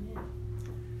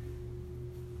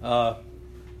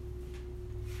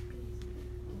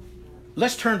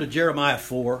 Let's turn to Jeremiah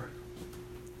 4.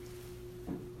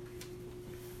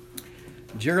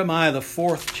 Jeremiah, the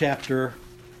 4th chapter.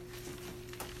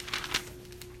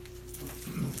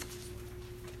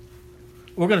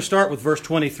 We're going to start with verse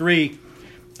 23.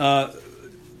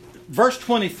 Verse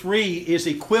 23 is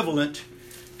equivalent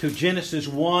to Genesis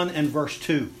 1 and verse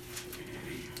 2.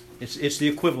 It's the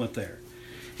equivalent there.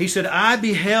 He said, I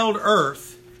beheld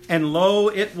earth, and lo,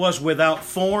 it was without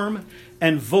form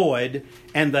and void,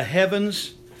 and the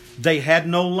heavens, they had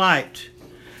no light.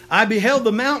 I beheld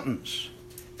the mountains,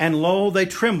 and lo, they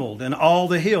trembled, and all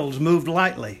the hills moved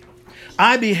lightly.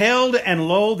 I beheld, and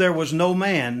lo, there was no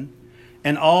man,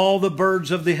 and all the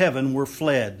birds of the heaven were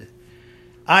fled.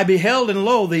 I beheld, and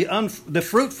lo, the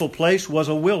fruitful place was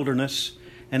a wilderness,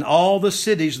 and all the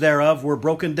cities thereof were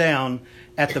broken down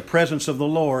at the presence of the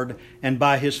Lord and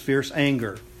by his fierce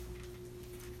anger.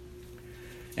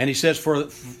 And he says,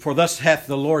 For thus hath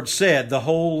the Lord said, the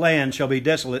whole land shall be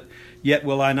desolate, yet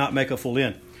will I not make a full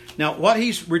end. Now, what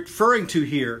he's referring to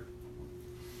here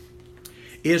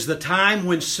is the time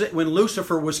when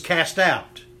Lucifer was cast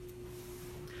out.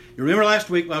 You remember last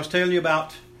week I was telling you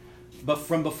about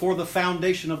from before the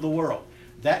foundation of the world.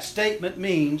 That statement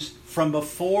means from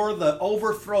before the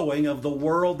overthrowing of the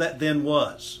world that then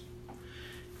was.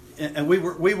 And we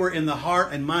were in the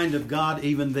heart and mind of God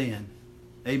even then.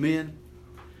 Amen.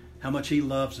 How much He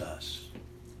loves us.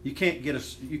 You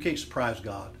can't surprise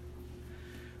God.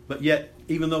 But yet,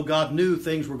 even though God knew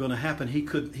things were going to happen,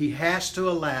 He has to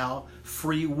allow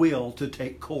free will to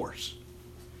take course.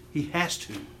 He has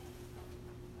to.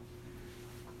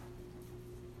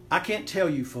 I can't tell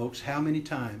you, folks, how many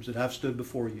times that I've stood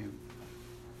before you.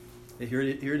 Here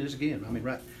it is again. I mean,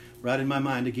 right in my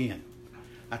mind again.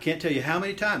 I can't tell you how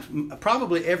many times,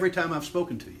 probably every time I've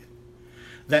spoken to you,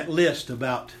 that list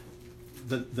about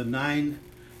the 9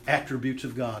 attributes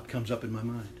of God comes up in my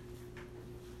mind.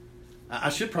 I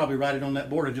should probably write it on that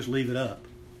board and just leave it up.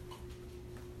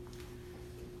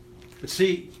 But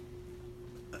see,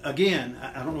 again,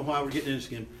 I don't know why we're getting into this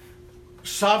again.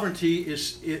 Sovereignty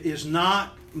is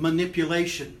not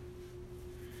manipulation.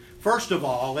 First of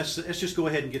all, let's just go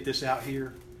ahead and get this out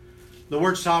here. The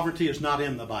word sovereignty is not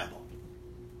in the Bible.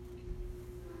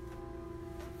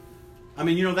 I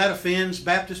mean, you know, that offends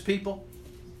Baptist people.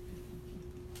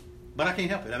 But I can't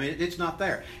help it. I mean, it's not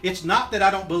there. It's not that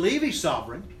I don't believe He's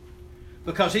sovereign,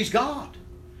 because He's God.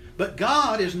 But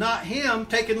God is not Him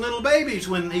taking little babies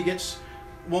when He gets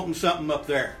wanting something up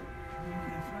there.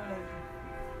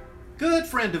 Good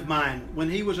friend of mine, when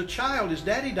he was a child, his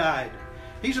daddy died.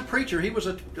 He's a preacher. He was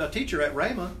a teacher at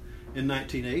Rhema in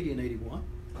 1980 and 81.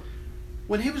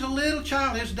 When he was a little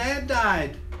child, his dad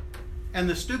died. And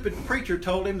the stupid preacher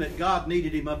told him that God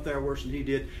needed him up there worse than he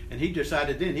did. And he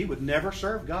decided then he would never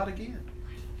serve God again.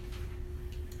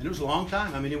 And it was a long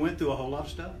time. I mean, he went through a whole lot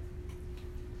of stuff.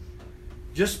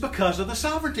 Just because of the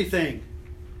sovereignty thing.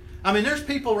 I mean, there's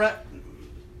people right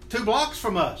 2 blocks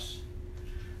from us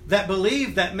that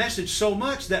believe that message so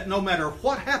much that no matter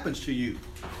what happens to you,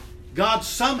 God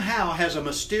somehow has a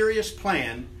mysterious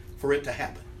plan for it to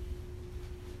happen.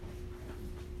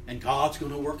 And God's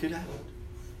going to work it out.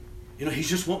 You know, He's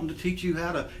just wanting to teach you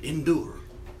how to endure.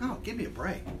 No, give me a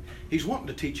break. He's wanting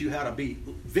to teach you how to be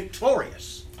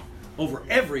victorious over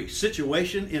every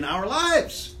situation in our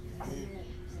lives.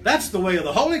 That's the way of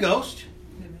the Holy Ghost.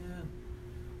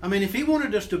 I mean, if He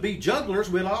wanted us to be jugglers,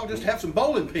 we'd all just have some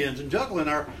bowling pins and juggle in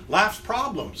our life's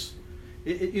problems.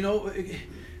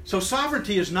 So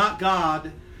sovereignty is not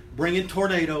God bringing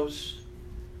tornadoes,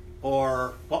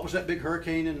 or what was that big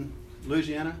hurricane in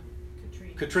Louisiana?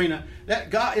 Katrina.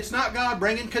 It's not God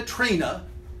bringing Katrina.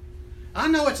 I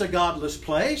know it's a godless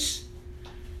place,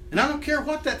 and I don't care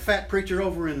what that fat preacher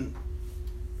over in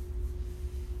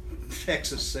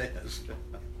Texas says.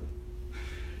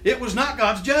 It was not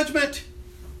God's judgment.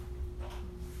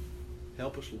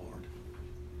 Help us, Lord.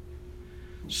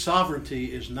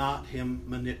 Sovereignty is not Him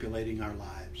manipulating our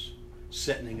lives,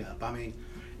 setting up. I mean,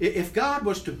 if God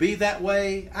was to be that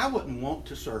way, I wouldn't want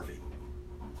to serve Him.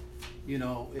 You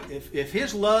know, if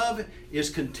His love is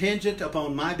contingent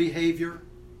upon my behavior,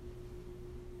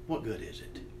 what good is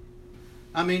it?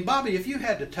 I mean, Bobby, if you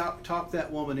had to talk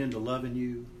that woman into loving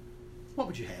you, what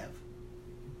would you have?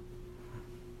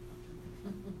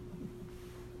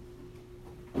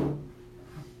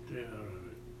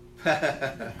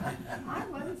 I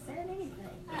wasn't saying anything.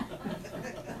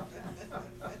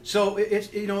 So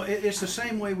it's, you know, it's the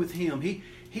same way with Him.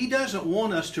 He doesn't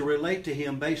want us to relate to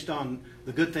Him based on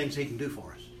the good things He can do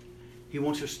for us. He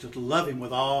wants us to love Him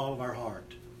with all of our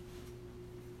heart.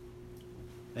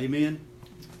 Amen.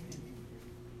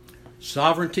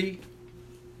 Sovereignty,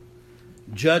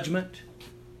 judgment,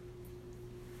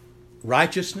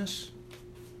 righteousness,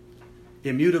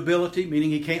 immutability,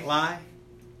 meaning He can't lie,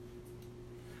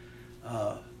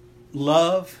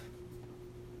 love,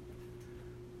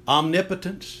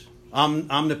 omnipotence,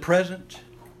 omnipresent,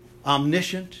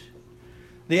 omniscient,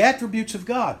 the attributes of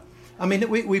God. I mean,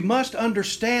 we must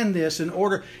understand this in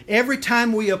order. Every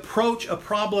time we approach a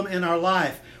problem in our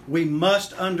life, we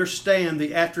must understand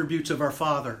the attributes of our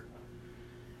Father.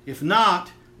 If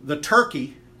not, the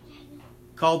turkey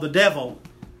called the devil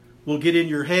will get in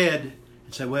your head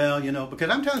and say, well, you know,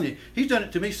 because I'm telling you, he's done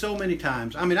it to me so many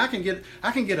times. I mean, I can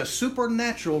get a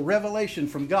supernatural revelation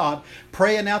from God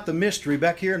praying out the mystery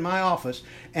back here in my office,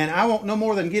 and I won't no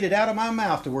more than get it out of my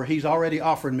mouth to where he's already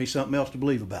offering me something else to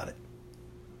believe about it.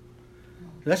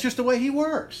 That's just the way he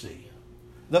works, see.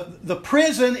 The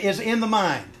prison is in the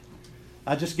mind.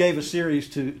 I just gave a series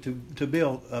to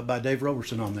Bill by Dave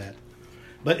Roberson on that.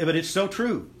 But it's so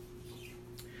true.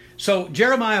 So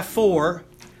Jeremiah 4,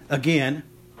 again,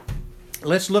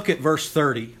 let's look at verse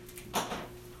 30.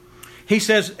 He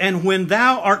says, and when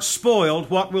thou art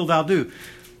spoiled, what wilt thou do?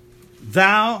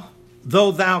 Though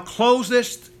thou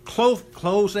closest, put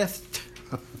clothes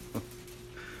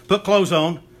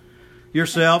on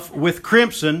yourself with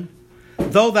crimson,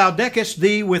 though thou deckest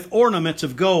thee with ornaments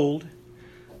of gold,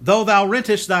 though thou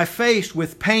rentest thy face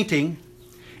with painting,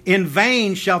 in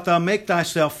vain shalt thou make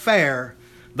thyself fair.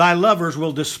 Thy lovers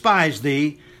will despise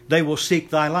thee. They will seek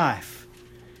thy life.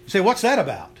 You say, what's that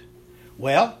about?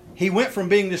 Well, he went from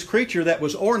being this creature that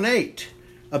was ornate,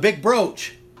 a big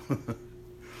brooch,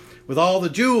 with all the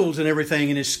jewels and everything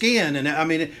in his skin. And I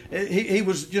mean, he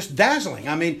was just dazzling.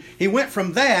 I mean, he went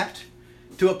from that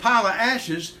to a pile of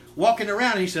ashes walking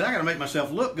around. And he said, I got to make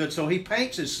myself look good. So he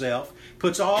paints himself,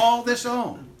 puts all this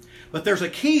on. But there's a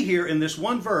key here in this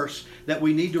one verse that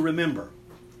we need to remember,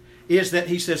 is that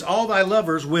he says, all thy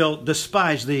lovers will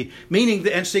despise thee, meaning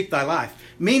and seek thy life.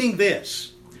 Meaning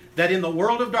this, that in the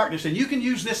world of darkness, and you can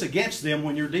use this against them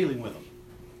when you're dealing with them,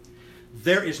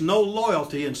 there is no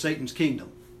loyalty in Satan's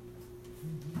kingdom.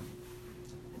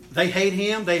 They hate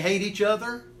him, they hate each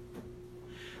other.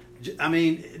 I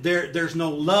mean, there's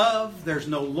no love, there's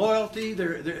no loyalty,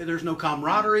 there's no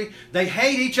camaraderie. They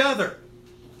hate each other.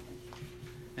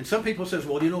 And some people says,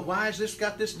 well, you know, why has this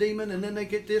got this demon and then they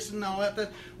get this and all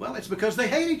that? Well, it's because they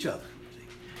hate each other.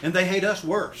 And they hate us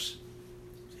worse.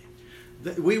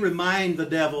 We remind the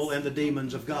devil and the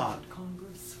demons of God.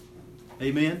 Congress.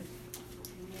 Amen?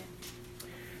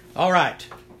 All right.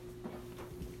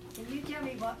 Can you tell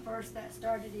me what verse that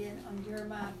started in on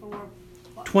Jeremiah 4?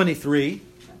 23.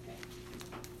 Okay.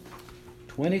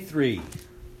 23.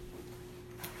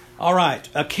 All right.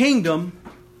 A kingdom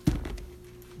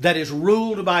that is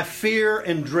ruled by fear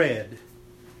and dread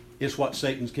is what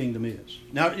Satan's kingdom is.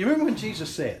 Now, you remember when Jesus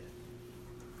said,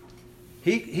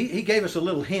 he gave us a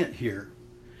little hint here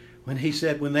when he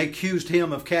said, when they accused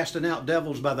him of casting out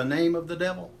devils by the name of the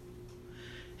devil,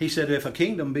 he said, if a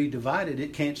kingdom be divided,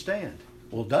 it can't stand.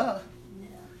 Well, duh. Yeah.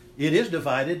 It is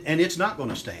divided and it's not going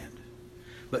to stand.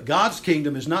 But God's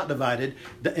kingdom is not divided.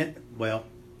 Well,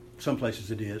 some places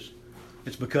it is.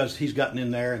 It's because he's gotten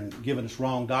in there and given us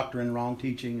wrong doctrine, wrong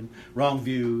teaching, and wrong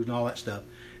views and all that stuff.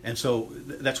 And so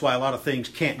that's why a lot of things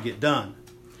can't get done.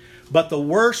 But the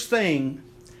worst thing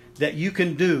that you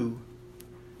can do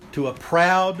to a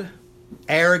proud,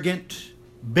 arrogant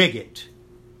bigot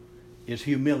is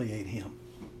humiliate him.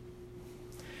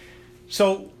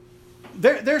 So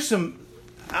there's some...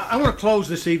 I want to close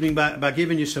this evening by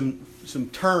giving you some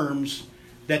terms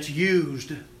that's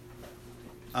used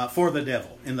for the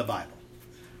devil in the Bible.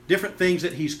 Different things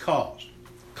that he's called.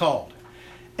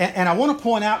 And I want to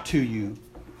point out to you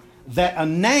that a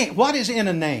name, what is in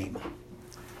a name?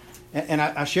 And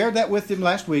I shared that with him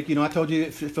last week. You know, I told you,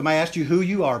 if somebody asked you who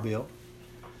you are, Bill,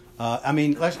 I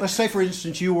mean, let's say, for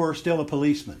instance, you were still a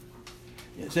policeman.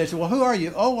 They say, well, who are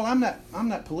you? Oh, well, I'm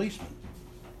that policeman.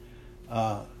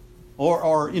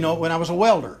 Or you know, when I was a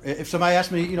welder, if somebody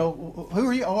asked me, you know, who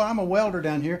are you? Oh, I'm a welder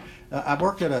down here. I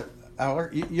worked at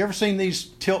you ever seen these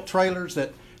tilt trailers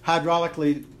that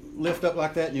hydraulically lift up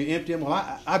like that and you empty them?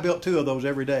 Well, I built 2 of those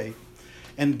every day.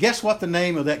 And guess what the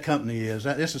name of that company is?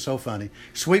 This is so funny.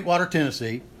 Sweetwater,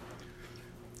 Tennessee.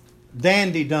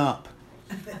 Dandy Dump.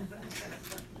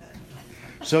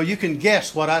 So you can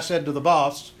guess what I said to the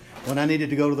boss when I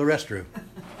needed to go to the restroom.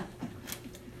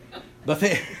 But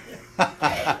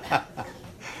I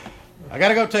got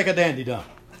to go take a dandy dump.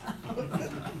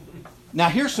 Now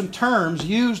here's some terms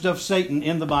used of Satan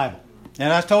in the Bible.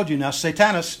 And I told you now,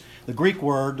 Satanas, the Greek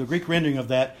word, the Greek rendering of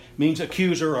that, means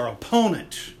accuser or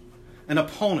opponent, an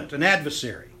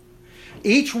adversary.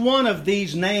 Each one of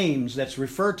these names that's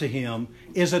referred to him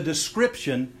is a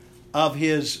description of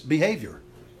his behavior.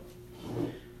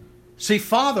 See,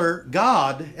 Father,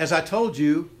 God, as I told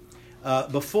you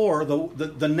before,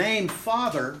 the name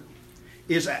Father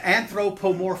is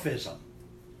anthropomorphism.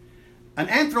 An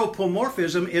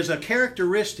anthropomorphism is a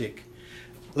characteristic,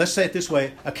 let's say it this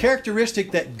way, a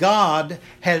characteristic that God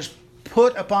has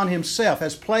put upon himself,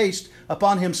 has placed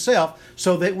upon himself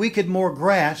so that we could more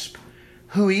grasp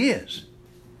who he is.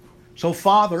 So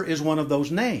Father is one of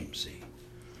those names, see.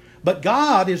 But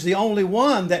God is the only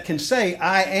one that can say,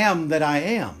 I am that I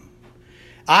am.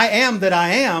 I am that I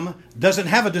am doesn't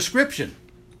have a description.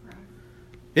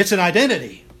 It's an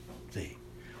identity, see.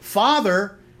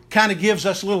 Father kind of gives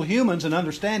us little humans an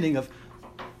understanding of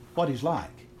what he's like.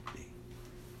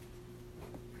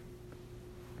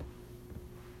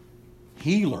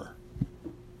 Healer,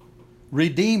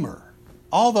 Redeemer,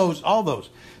 all those.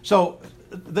 So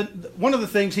one of the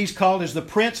things he's called is the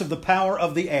Prince of the power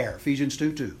of the air, Ephesians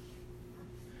 2:2.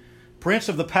 Prince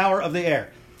of the power of the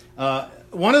air.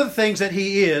 One of the things that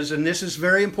he is, and this is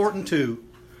very important too,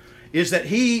 is that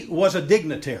he was a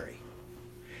dignitary.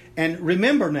 And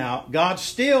remember now, God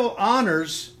still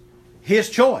honors his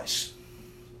choice.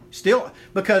 Still,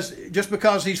 just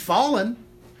because he's fallen,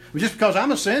 just because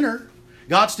I'm a sinner,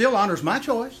 God still honors my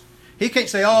choice. He can't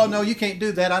say, oh, no, you can't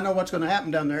do that. I know what's going to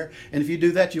happen down there. And if you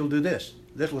do that, you'll do this.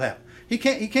 This will happen. He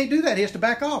can't do that. He has to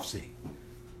back off, see.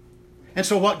 And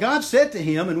so what God said to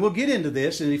him, and we'll get into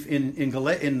this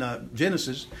in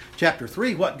Genesis chapter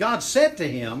 3, what God said to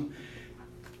him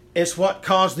is what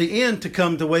caused the end to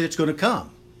come the way it's going to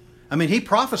come. I mean, he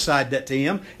prophesied that to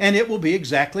him, and it will be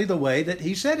exactly the way that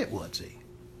he said it would, see.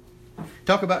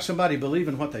 Talk about somebody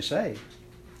believing what they say.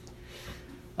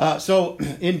 So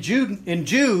in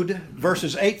Jude,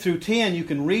 verses 8 through 10, you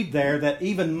can read there that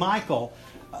even Michael,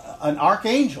 an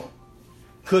archangel,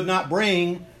 could not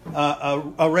bring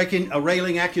a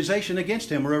railing accusation against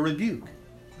him or a rebuke.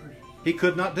 He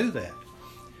could not do that.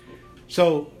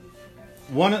 So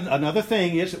another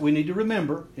thing is that we need to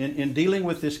remember in dealing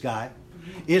with this guy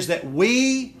is that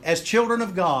we, as children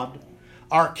of God,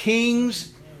 are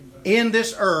kings in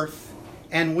this earth,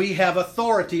 and we have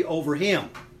authority over him.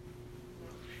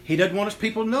 He doesn't want his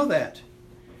people to know that.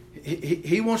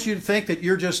 He wants you to think that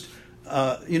you're just,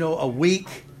 a weak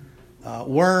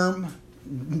worm,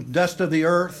 dust of the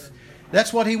earth.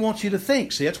 That's what he wants you to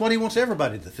think. See, that's what he wants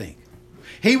everybody to think.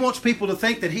 He wants people to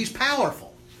think that he's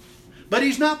powerful. But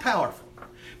he's not powerful.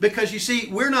 Because, you see,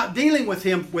 we're not dealing with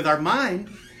him with our mind.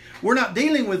 We're not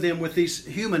dealing with him with these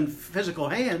human physical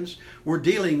hands. We're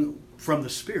dealing from the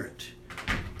Spirit.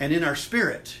 And in our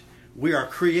spirit, we are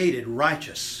created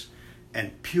righteous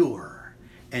and pure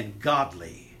and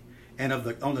godly and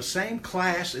on the same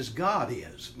class as God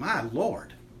is. My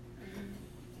Lord.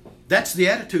 That's the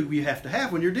attitude we have to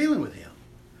have when you're dealing with him.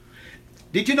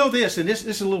 Did you know this? And this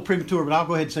is a little premature, but I'll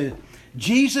go ahead and say it.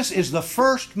 Jesus is the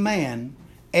first man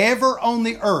ever on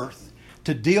the earth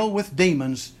to deal with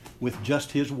demons with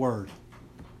just his word.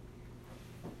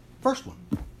 First one.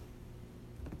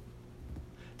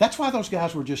 That's why those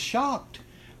guys were just shocked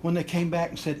when they came back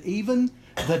and said, even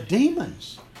the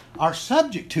demons are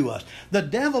subject to us. The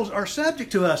devils are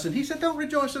subject to us. And he said, don't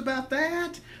rejoice about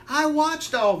that. I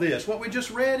watched all this. What we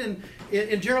just read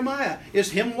in Jeremiah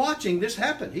is him watching this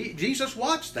happen. Jesus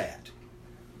watched that.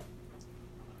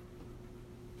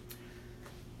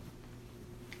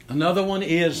 Another one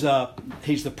is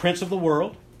he's the prince of the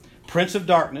world, prince of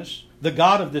darkness, the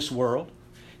god of this world.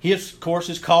 He, of course,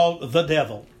 is called the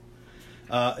devil.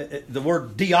 The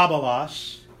word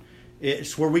diabolos,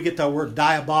 it's where we get the word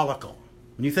diabolical.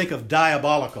 When you think of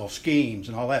diabolical schemes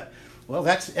and all that, well,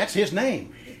 that's his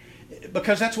name.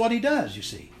 Because that's what he does, you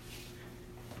see.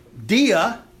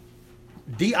 Dia,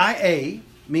 D-I-A,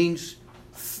 means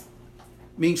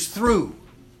through.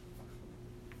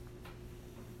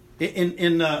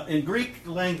 In Greek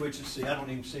language, let's see, I don't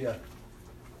even see a...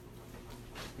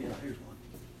 Yeah, here's one.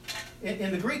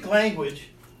 In the Greek language,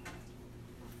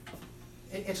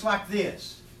 it's like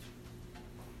this.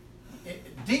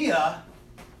 Dia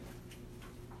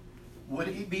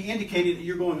would be indicated that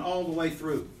you're going all the way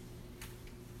through.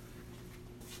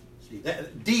 See,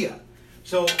 dia.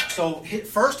 So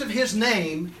first of his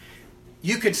name,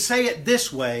 you could say it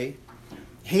this way.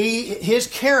 His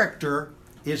character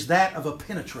is that of a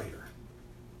penetrator.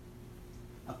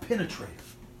 A penetrator.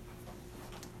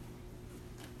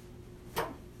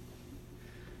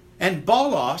 And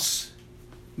balos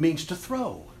means to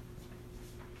throw.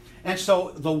 And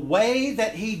so the way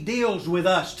that he deals with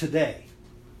us today,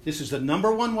 this is the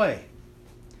number one way,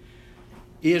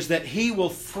 is that he will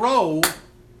throw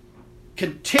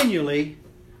continually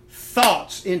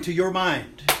thoughts into your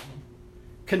mind.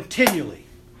 Continually.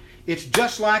 It's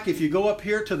just like if you go up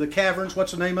here to the caverns,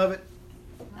 what's the name of it?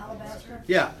 Alabaster.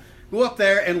 Yeah. Go up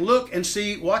there and look and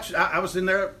see, watch, I was in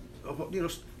there a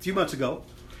few months ago,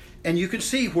 and you can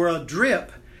see where a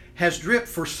drip has dripped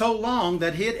for so long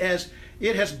that it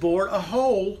has bored a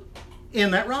hole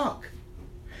in that rock.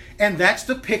 And that's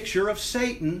the picture of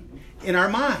Satan in our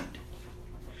mind.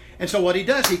 And so what he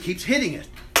does, he keeps hitting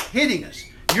us.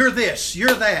 You're this,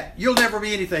 you're that, you'll never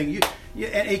be anything.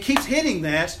 And he keeps hitting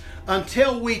that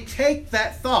until we take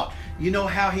that thought. You know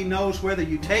how he knows whether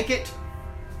you take it?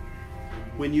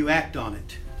 When you act on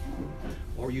it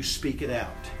or you speak it out.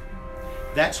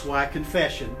 That's why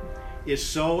confession is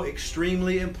so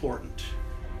extremely important.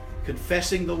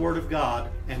 Confessing the Word of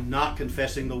God and not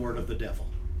confessing the word of the devil.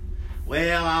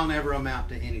 Well, I'll never amount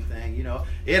to anything. You know,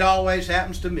 it always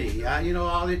happens to me.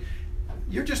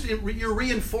 You're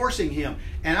reinforcing him.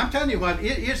 And I'm telling you what,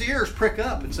 his ears prick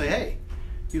up and say, hey,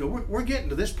 you know, we're getting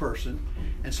to this person.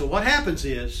 And so what happens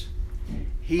is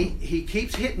he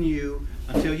keeps hitting you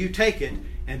until you take it,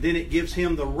 and then it gives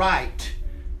him the right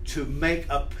to make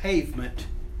a pavement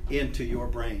into your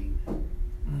brain.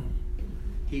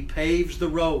 He paves the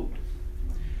road.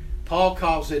 Paul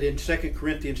calls it in 2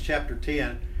 Corinthians chapter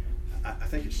 10, I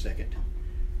think it's 2nd.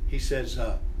 He says,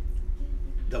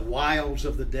 the wiles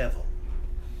of the devil.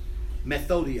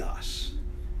 Methodios.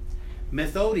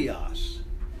 Methodios.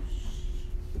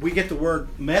 We get the word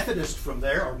Methodist from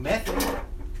there, or method.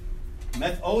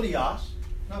 Methodios.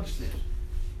 Notice this.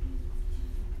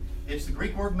 It's the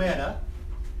Greek word meta,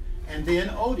 and then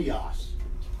odios.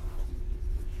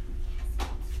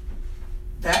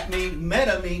 That means,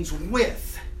 meta means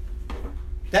with.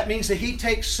 That means that he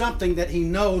takes something that he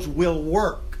knows will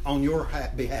work on your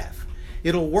behalf.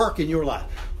 It'll work in your life.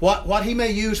 What he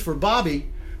may use for Bobby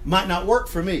might not work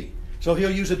for me. So he'll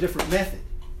use a different method.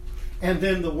 And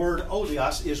then the word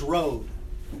odios is road.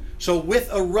 So with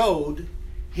a road,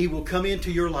 he will come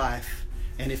into your life,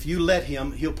 and if you let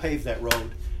him, he'll pave that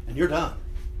road, and you're done.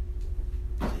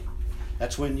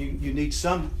 That's when you need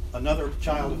another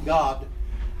child of God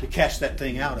to cast that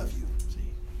thing out of you. See?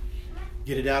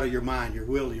 Get it out of your mind, your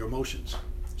will, your emotions.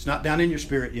 It's not down in your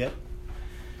spirit yet.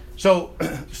 So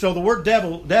the word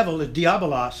devil is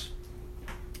diabolos.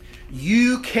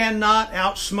 You cannot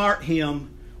outsmart him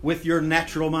with your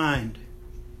natural mind.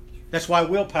 That's why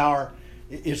willpower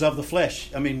is of the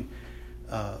flesh. I mean,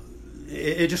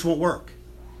 it just won't work.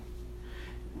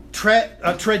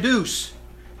 Traduce.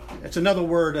 That's another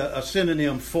word, a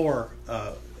synonym for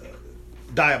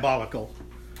diabolical.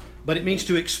 But it means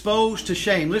to expose to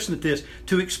shame. Listen to this.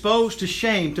 To expose to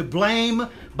shame, to blame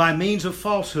by means of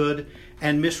falsehood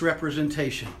and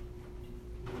misrepresentation.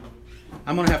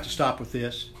 I'm going to have to stop with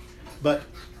this. But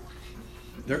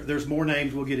there's more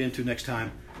names we'll get into next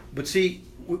time. But see,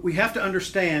 we have to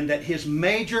understand that his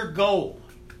major goal,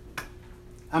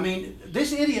 I mean,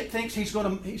 this idiot thinks he's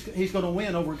going to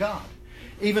win over God,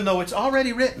 even though it's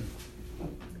already written.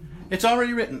 It's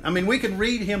already written. I mean, we can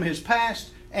read him his past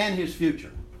and his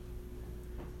future.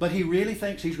 But he really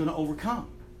thinks he's going to overcome.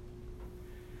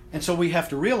 And so we have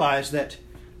to realize that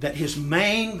his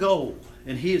main goal,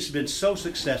 and he has been so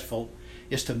successful,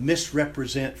 is to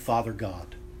misrepresent Father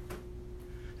God.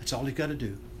 That's all he's got to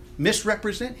do.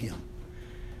 Misrepresent him.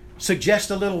 Suggest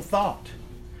a little thought.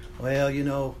 Well, you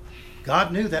know,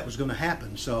 God knew that was going to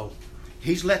happen, so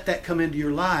he's let that come into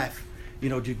your life, you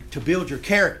know, to build your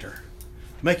character,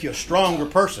 to make you a stronger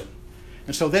person.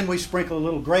 And so then we sprinkle a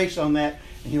little grace on that,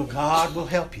 and you know, God will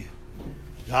help you.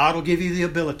 God will give you the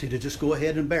ability to just go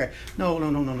ahead and bear it. No.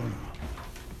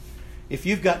 If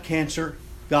you've got cancer,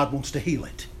 God wants to heal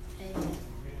it. Amen.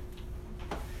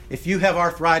 If you have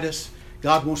arthritis,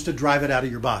 God wants to drive it out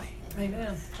of your body.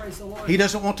 Amen. Praise the Lord. He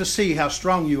doesn't want to see how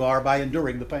strong you are by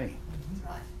enduring the pain.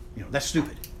 Right. You know, that's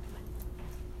stupid.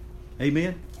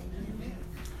 Amen? Amen.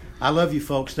 I love you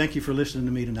folks. Thank you for listening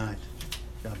to me tonight.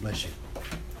 God bless you.